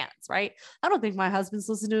one fans, right? I don't think my husband's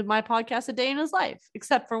listened to my podcast a day in his life,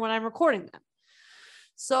 except for when I'm recording them.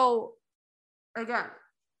 So again,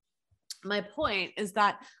 my point is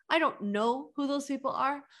that I don't know who those people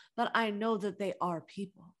are, but I know that they are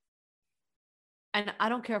people. And I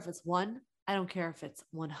don't care if it's one, I don't care if it's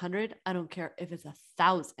 100. I don't care if it's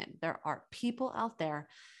 1,000. There are people out there.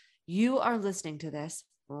 You are listening to this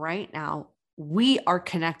right now. We are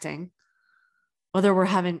connecting, whether we're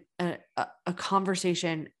having a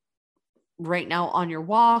conversation right now on your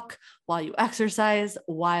walk, while you exercise,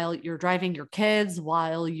 while you're driving your kids,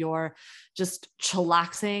 while you're just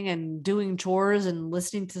chillaxing and doing chores and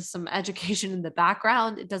listening to some education in the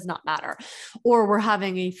background. It does not matter. Or we're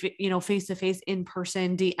having a face-to-face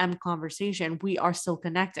in-person DM conversation. We are still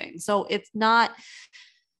connecting. So it's not,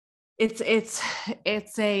 it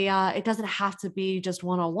doesn't have to be just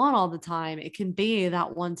one-on-one all the time. It can be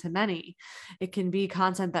that one-to-many. It can be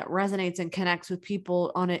content that resonates and connects with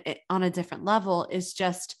people on a different level. It's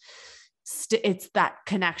just, it's that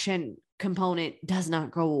connection component does not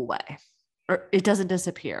go away, or it doesn't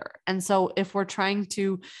disappear. And so if we're trying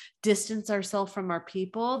to distance ourselves from our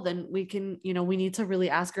people, then we need to really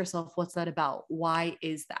ask ourselves, what's that about? Why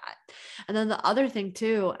is that? And then the other thing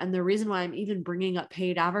too, and the reason why I'm even bringing up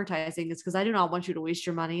paid advertising is because I do not want you to waste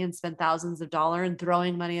your money and spend thousands of dollars and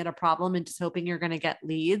throwing money at a problem and just hoping you're going to get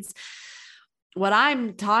leads. What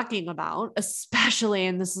I'm talking about, especially,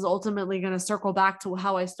 and this is ultimately going to circle back to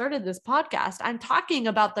how I started this podcast, I'm talking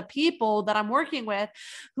about the people that I'm working with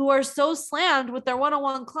who are so slammed with their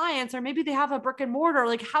one-on-one clients, or maybe they have a brick and mortar.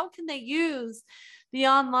 Like, how can they use the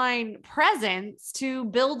online presence to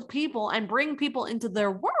build people and bring people into their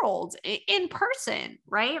world in person,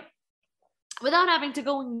 right? Without having to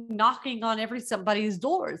go knocking on somebody's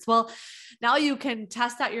doors. Well, now you can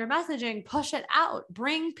test out your messaging, push it out,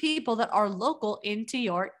 bring people that are local into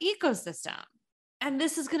your ecosystem. And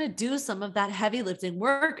this is going to do some of that heavy lifting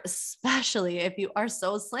work, especially if you are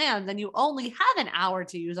so slammed and you only have an hour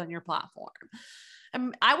to use on your platform.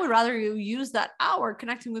 And I would rather you use that hour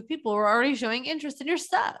connecting with people who are already showing interest in your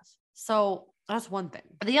stuff. So that's one thing.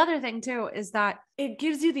 The other thing too is that it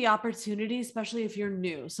gives you the opportunity, especially if you're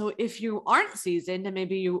new. So if you aren't seasoned and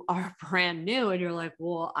maybe you are brand new and you're like,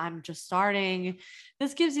 well, I'm just starting,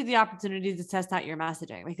 this gives you the opportunity to test out your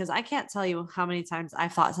messaging, because I can't tell you how many times I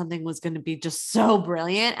thought something was going to be just so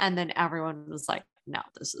brilliant. And then everyone was like, no,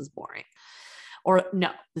 this is boring. or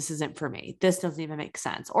no, this isn't for me. This doesn't even make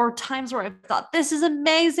sense. Or times where I've thought this is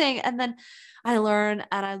amazing. And then I learn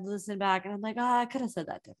and I listen back and I'm like, oh, I could have said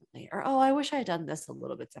that differently. Or, oh, I wish I had done this a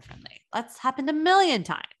little bit differently. That's happened a million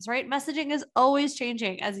times, right? Messaging is always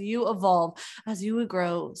changing as you evolve, as you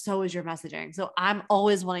grow, so is your messaging. So I'm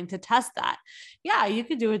always wanting to test that. Yeah, you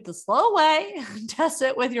could do it the slow way, test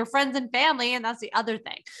it with your friends and family. And that's the other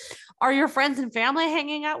thing. Are your friends and family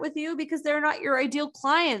hanging out with you because they're not your ideal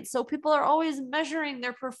clients? So people are always measuring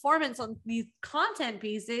their performance on these content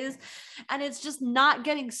pieces, and it's just not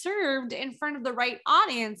getting served in front of the right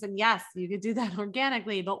audience. And yes, you could do that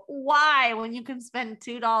organically, but why when you can spend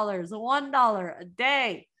 $2, $1 a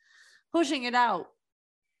day pushing it out?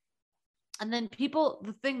 And then people,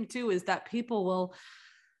 the thing too, is that people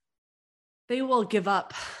they will give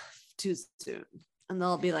up too soon. And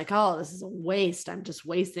they'll be like, oh, this is a waste. I'm just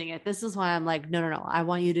wasting it. This is why I'm like, no. I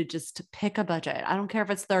want you to just pick a budget. I don't care if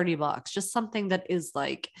it's $30, just something that is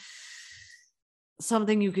like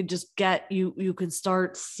something you could just get, you can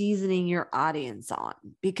start seasoning your audience on,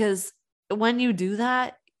 because when you do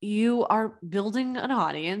that, you are building an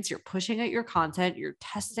audience, you're pushing out your content, you're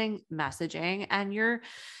testing messaging, and you're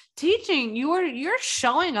teaching, you're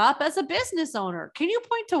showing up as a business owner. Can you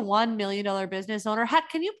point to $1 million business owner? Heck,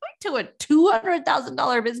 can you point to a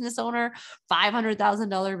 $200,000 business owner,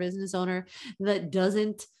 $500,000 business owner that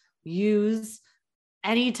doesn't use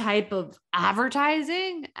any type of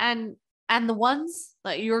advertising? And the ones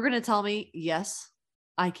that you're going to tell me, yes,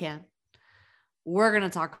 I can. We're going to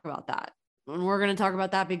talk about that. And we're going to talk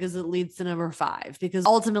about that because it leads to number 5, because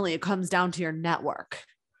ultimately it comes down to your network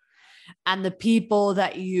and the people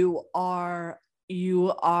that that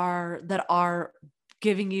are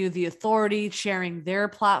giving you the authority, sharing their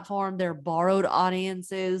platform, their borrowed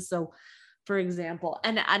audiences. So for example,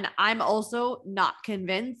 and I'm also not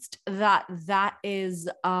convinced that is,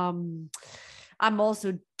 I'm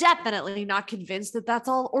also definitely not convinced that that's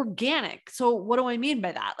all organic. So what do I mean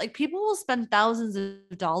by that? Like, people will spend thousands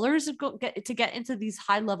of dollars to get into these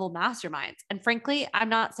high level masterminds. And frankly, I'm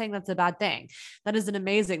not saying that's a bad thing. That is an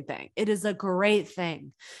amazing thing. It is a great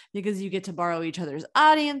thing because you get to borrow each other's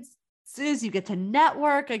audiences. You get to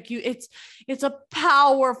network. Like it's a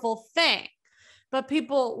powerful thing. But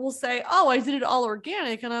people will say, oh, I did it all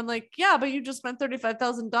organic. And I'm like, yeah, but you just spent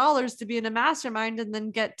 $35,000 to be in a mastermind and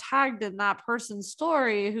then get tagged in that person's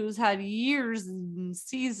story who's had years and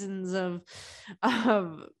seasons of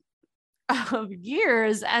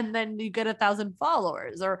years, and then you get 1,000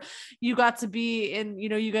 followers, or you got to be in,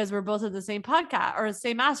 you guys were both in the same podcast or the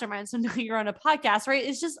same mastermind. So now you're on a podcast, right?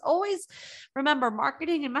 It's just always, remember,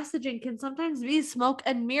 marketing and messaging can sometimes be smoke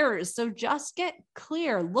and mirrors. So just get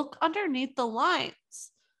clear, look underneath the lines.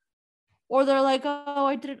 Or they're like, oh,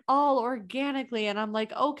 I did it all organically. And I'm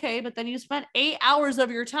like, okay, but then you spent 8 hours of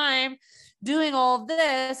your time doing all of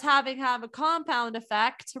this, have a compound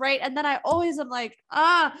effect, right? And then I always am like,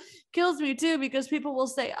 kills me too, because people will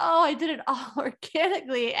say, oh, I did it all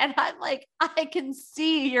organically. And I'm like, I can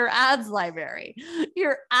see your ads library.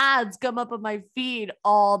 Your ads come up on my feed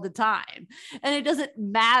all the time. And it doesn't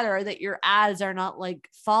matter that your ads are not like,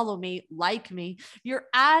 follow me, like me. Your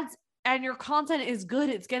ads and your content is good.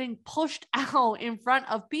 It's getting pushed out in front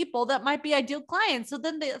of people that might be ideal clients. So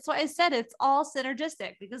then that's why I said it's all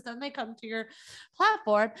synergistic, because then they come to your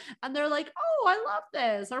platform and they're like, oh, I love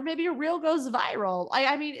this. Or maybe your reel goes viral.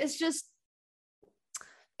 I mean,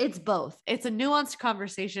 it's both. It's a nuanced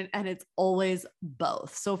conversation, and it's always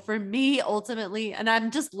both. So for me, ultimately, and I'm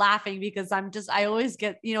just laughing because I always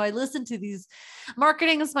get, I listen to these,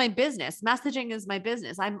 marketing is my business. Messaging is my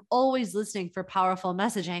business. I'm always listening for powerful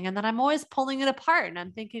messaging. And then I'm always pulling it apart and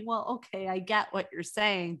I'm thinking, well, okay, I get what you're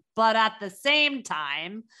saying, but at the same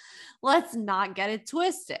time, let's not get it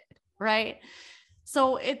twisted, right?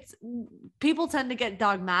 So people tend to get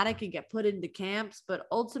dogmatic and get put into camps, but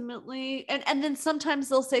ultimately, and then sometimes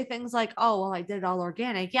they'll say things like, oh, well, I did it all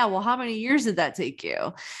organic. Yeah. Well, how many years did that take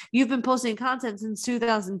you? You've been posting content since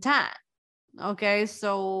 2010. Okay.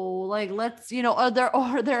 So like, let's,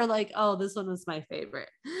 or they're like, oh, this one is my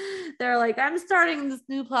favorite. They're like, I'm starting this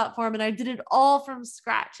new platform and I did it all from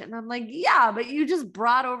scratch. And I'm like, yeah, but you just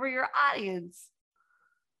brought over your audience.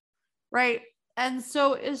 Right. And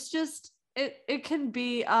so it's just, it can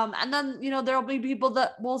be, and then, there'll be people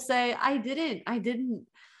that will say, I didn't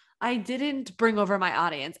bring over my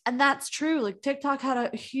audience. And that's true. Like, TikTok had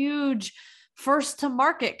a huge first to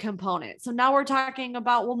market component. So now we're talking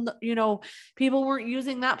about, well, people weren't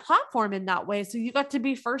using that platform in that way. So you got to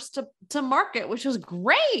be first to market, which was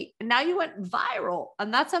great. And now you went viral,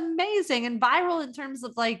 and that's amazing. And viral in terms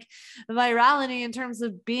of like virality, in terms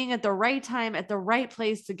of being at the right time, at the right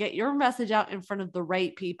place to get your message out in front of the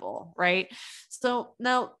right people. Right. So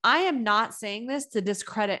now I am not saying this to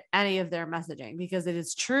discredit any of their messaging because it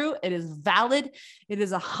is true. It is valid. It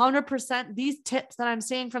is 100%. These tips that I'm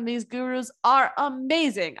seeing from these gurus are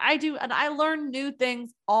amazing. I do. And I learn new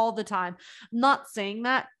things all the time. I'm not saying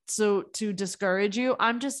that so to discourage you.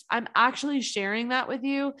 I'm actually sharing that with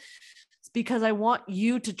you because I want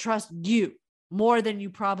you to trust you more than you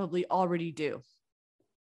probably already do.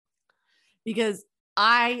 Because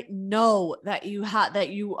I know that that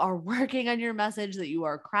you are working on your message, that you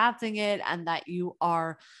are crafting it, and that you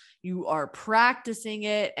are practicing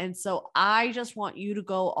it. And so I just want you to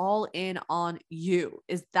go all in on you.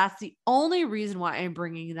 That's the only reason why I'm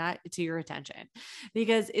bringing that to your attention,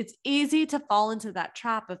 because it's easy to fall into that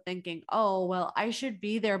trap of thinking, oh, well, I should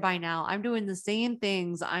be there by now. I'm doing the same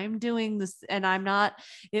things. I'm doing this and I'm not,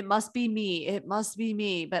 it must be me. It must be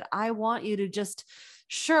me. But I want you to just,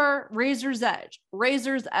 sure, razor's edge,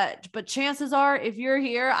 but chances are if you're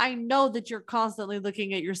here, I know that you're constantly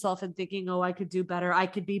looking at yourself and thinking, oh, I could do better. I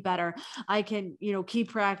could be better. I can,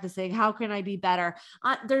 keep practicing. How can I be better?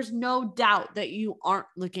 There's no doubt that you aren't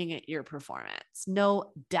looking at your performance.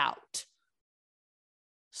 No doubt.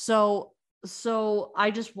 So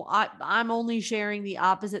I'm only sharing the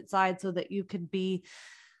opposite side so that you could be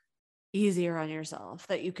easier on yourself,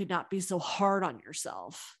 that you could not be so hard on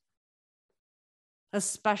yourself.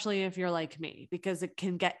 Especially if you're like me, because it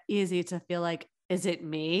can get easy to feel like, is it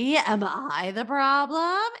me? Am I the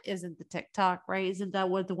problem? Isn't the TikTok, right? Isn't that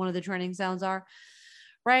what one of the trending sounds are,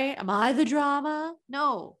 right? Am I the drama?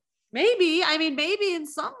 No, maybe. I mean, maybe in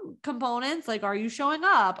some components, like, are you showing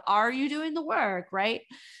up? Are you doing the work, right?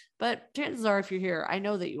 But chances are, if you're here, I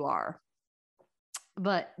know that you are.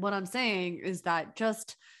 But what I'm saying is that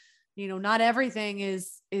just, not everything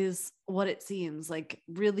is what it seems like.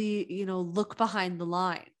 Really, look behind the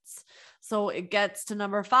lines. So it gets to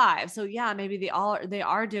number 5. So yeah, maybe they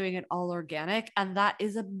are doing it all organic, and that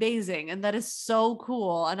is amazing. And that is so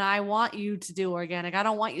cool. And I want you to do organic. I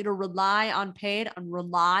don't want you to rely on paid and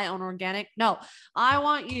rely on organic. No, I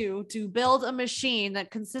want you to build a machine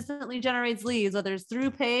that consistently generates leads, whether it's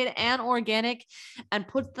through paid and organic, and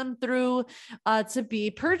put them through to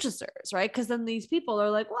be purchasers, right? Because then these people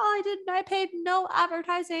are like, well, I paid no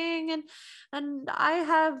advertising and I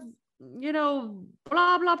have,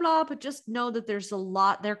 blah, blah, blah. But just know that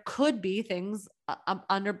there could be things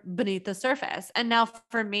beneath the surface. And now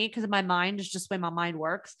for me, because my mind is just the way my mind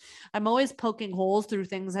works, I'm always poking holes through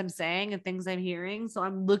things I'm saying and things I'm hearing. So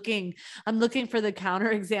I'm looking for the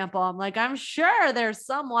counter example. I'm like, I'm sure there's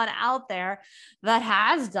someone out there that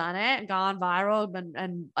has done it, gone viral,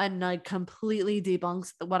 and like completely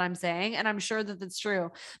debunks what I'm saying. And I'm sure that that's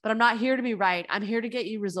true, but I'm not here to be right. I'm here to get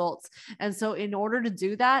you results. And so in order to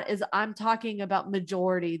do that I'm talking about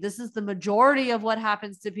majority. This is the majority of what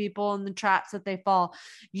happens to people in the traps that they fall.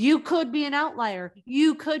 You could be an outlier.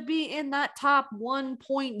 You could be in that top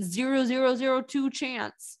 1.0002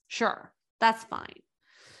 chance. Sure, that's fine.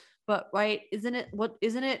 But right, isn't it?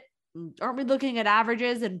 Aren't we looking at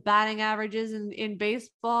averages and batting averages in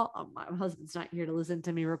baseball? Oh, my husband's not here to listen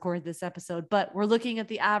to me record this episode, but we're looking at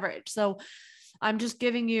the average. So I'm just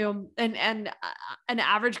giving you an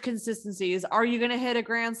average consistencies. Are you going to hit a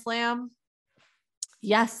grand slam?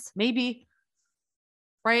 Yes, maybe.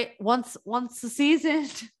 Right? Once a season,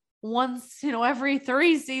 once, every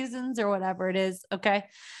 3 seasons or whatever it is. Okay.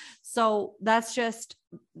 So that's just,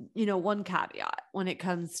 one caveat when it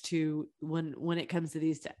comes to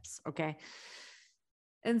these tips. Okay.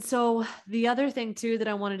 And so the other thing too, that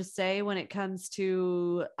I wanted to say when it comes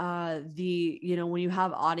to when you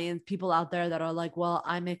have audience people out there that are like, well,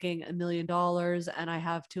 I'm making $1 million and I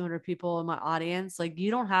have 200 people in my audience. Like,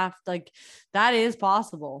 you don't have that is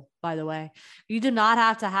possible. By the way, you do not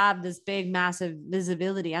have to have this big, massive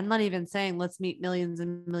visibility. I'm not even saying let's meet millions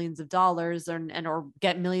and millions of dollars or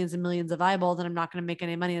get millions and millions of eyeballs, and I'm not going to make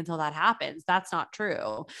any money until that happens. That's not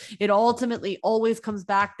true. It ultimately always comes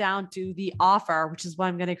back down to the offer, which is why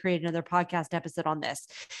I'm going to create another podcast episode on this.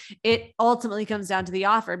 It ultimately comes down to the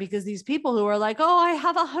offer, because these people who are like, oh, I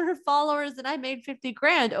have 100 followers and I made 50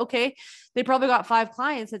 grand. Okay. They probably got 5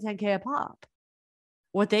 clients at 10K a pop.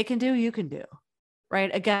 What they can do, you can do.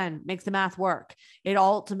 Right? Again, makes the math work. It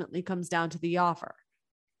ultimately comes down to the offer.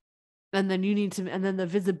 And then the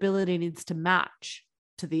visibility needs to match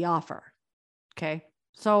to the offer. Okay.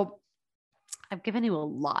 So I've given you a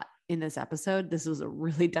lot in this episode. This was a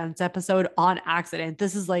really dense episode on accident.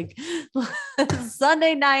 This is like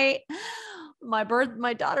Sunday night. My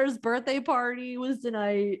daughter's birthday party was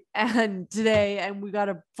today, and we got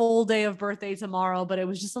a full day of birthday tomorrow, but it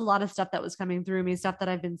was just a lot of stuff that was coming through me, stuff that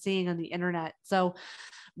I've been seeing on the internet. So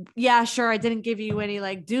Yeah, sure. I didn't give you any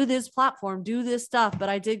like, do this platform, do this stuff, but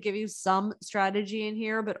I did give you some strategy in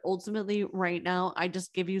here. But ultimately, right now, I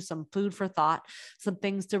just give you some food for thought, some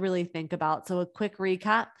things to really think about. So, a quick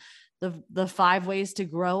recap. The 5 ways to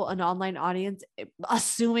grow an online audience,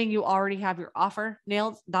 assuming you already have your offer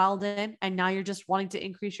dialed in, and now you're just wanting to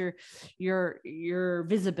increase your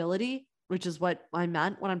visibility, which is what I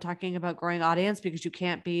meant when I'm talking about growing audience, because you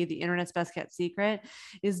can't be the internet's best kept secret,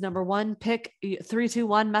 is number 1, pick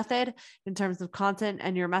 3-2-1 method in terms of content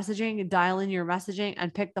and your messaging, and dial in your messaging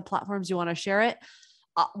and pick the platforms you want to share it.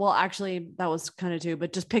 Well, actually, that was kind of 2,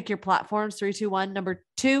 but just pick your platforms, 3-2-1. Number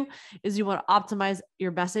 2 is you want to optimize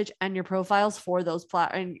your message and your profiles for those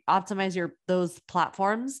and optimize those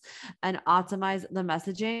platforms and optimize the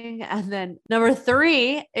messaging. And then number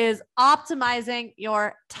 3 is optimizing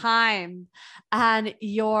your time and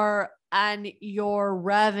your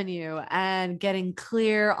revenue, and getting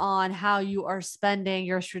clear on how you are spending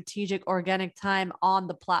your strategic organic time on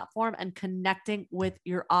the platform and connecting with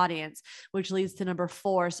your audience, which leads to number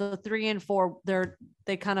 4. So 3 and 4,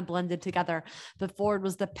 they kind of blended together. But 4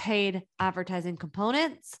 was the paid advertising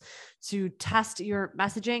components to test your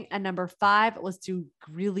messaging. And number 5 was to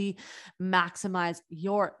really maximize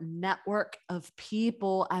your network of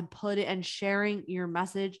people and put it and sharing your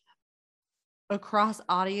message across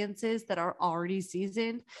audiences that are already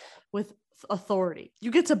seasoned with authority. You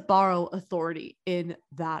get to borrow authority in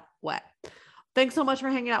that way. Thanks so much for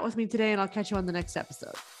hanging out with me today, and I'll catch you on the next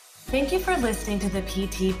episode. Thank you for listening to the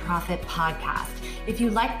PT Profit Podcast. If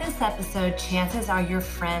you like this episode, chances are your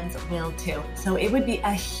friends will too. So it would be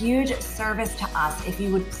a huge service to us if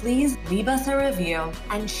you would please leave us a review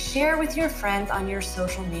and share with your friends on your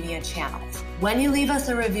social media channels. When you leave us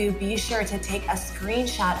a review, be sure to take a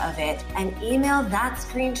screenshot of it and email that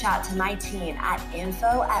screenshot to my team at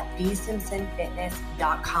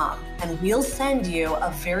info@bsimpsonfitness.com. And we'll send you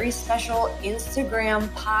a very special Instagram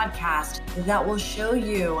podcast that will show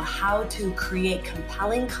you how to create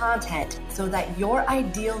compelling content so that your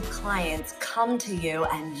ideal clients come to you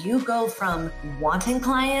and you go from wanting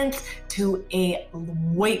clients to a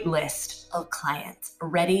wait list of clients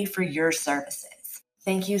ready for your services.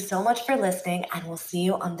 Thank you so much for listening, and we'll see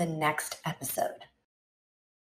you on the next episode.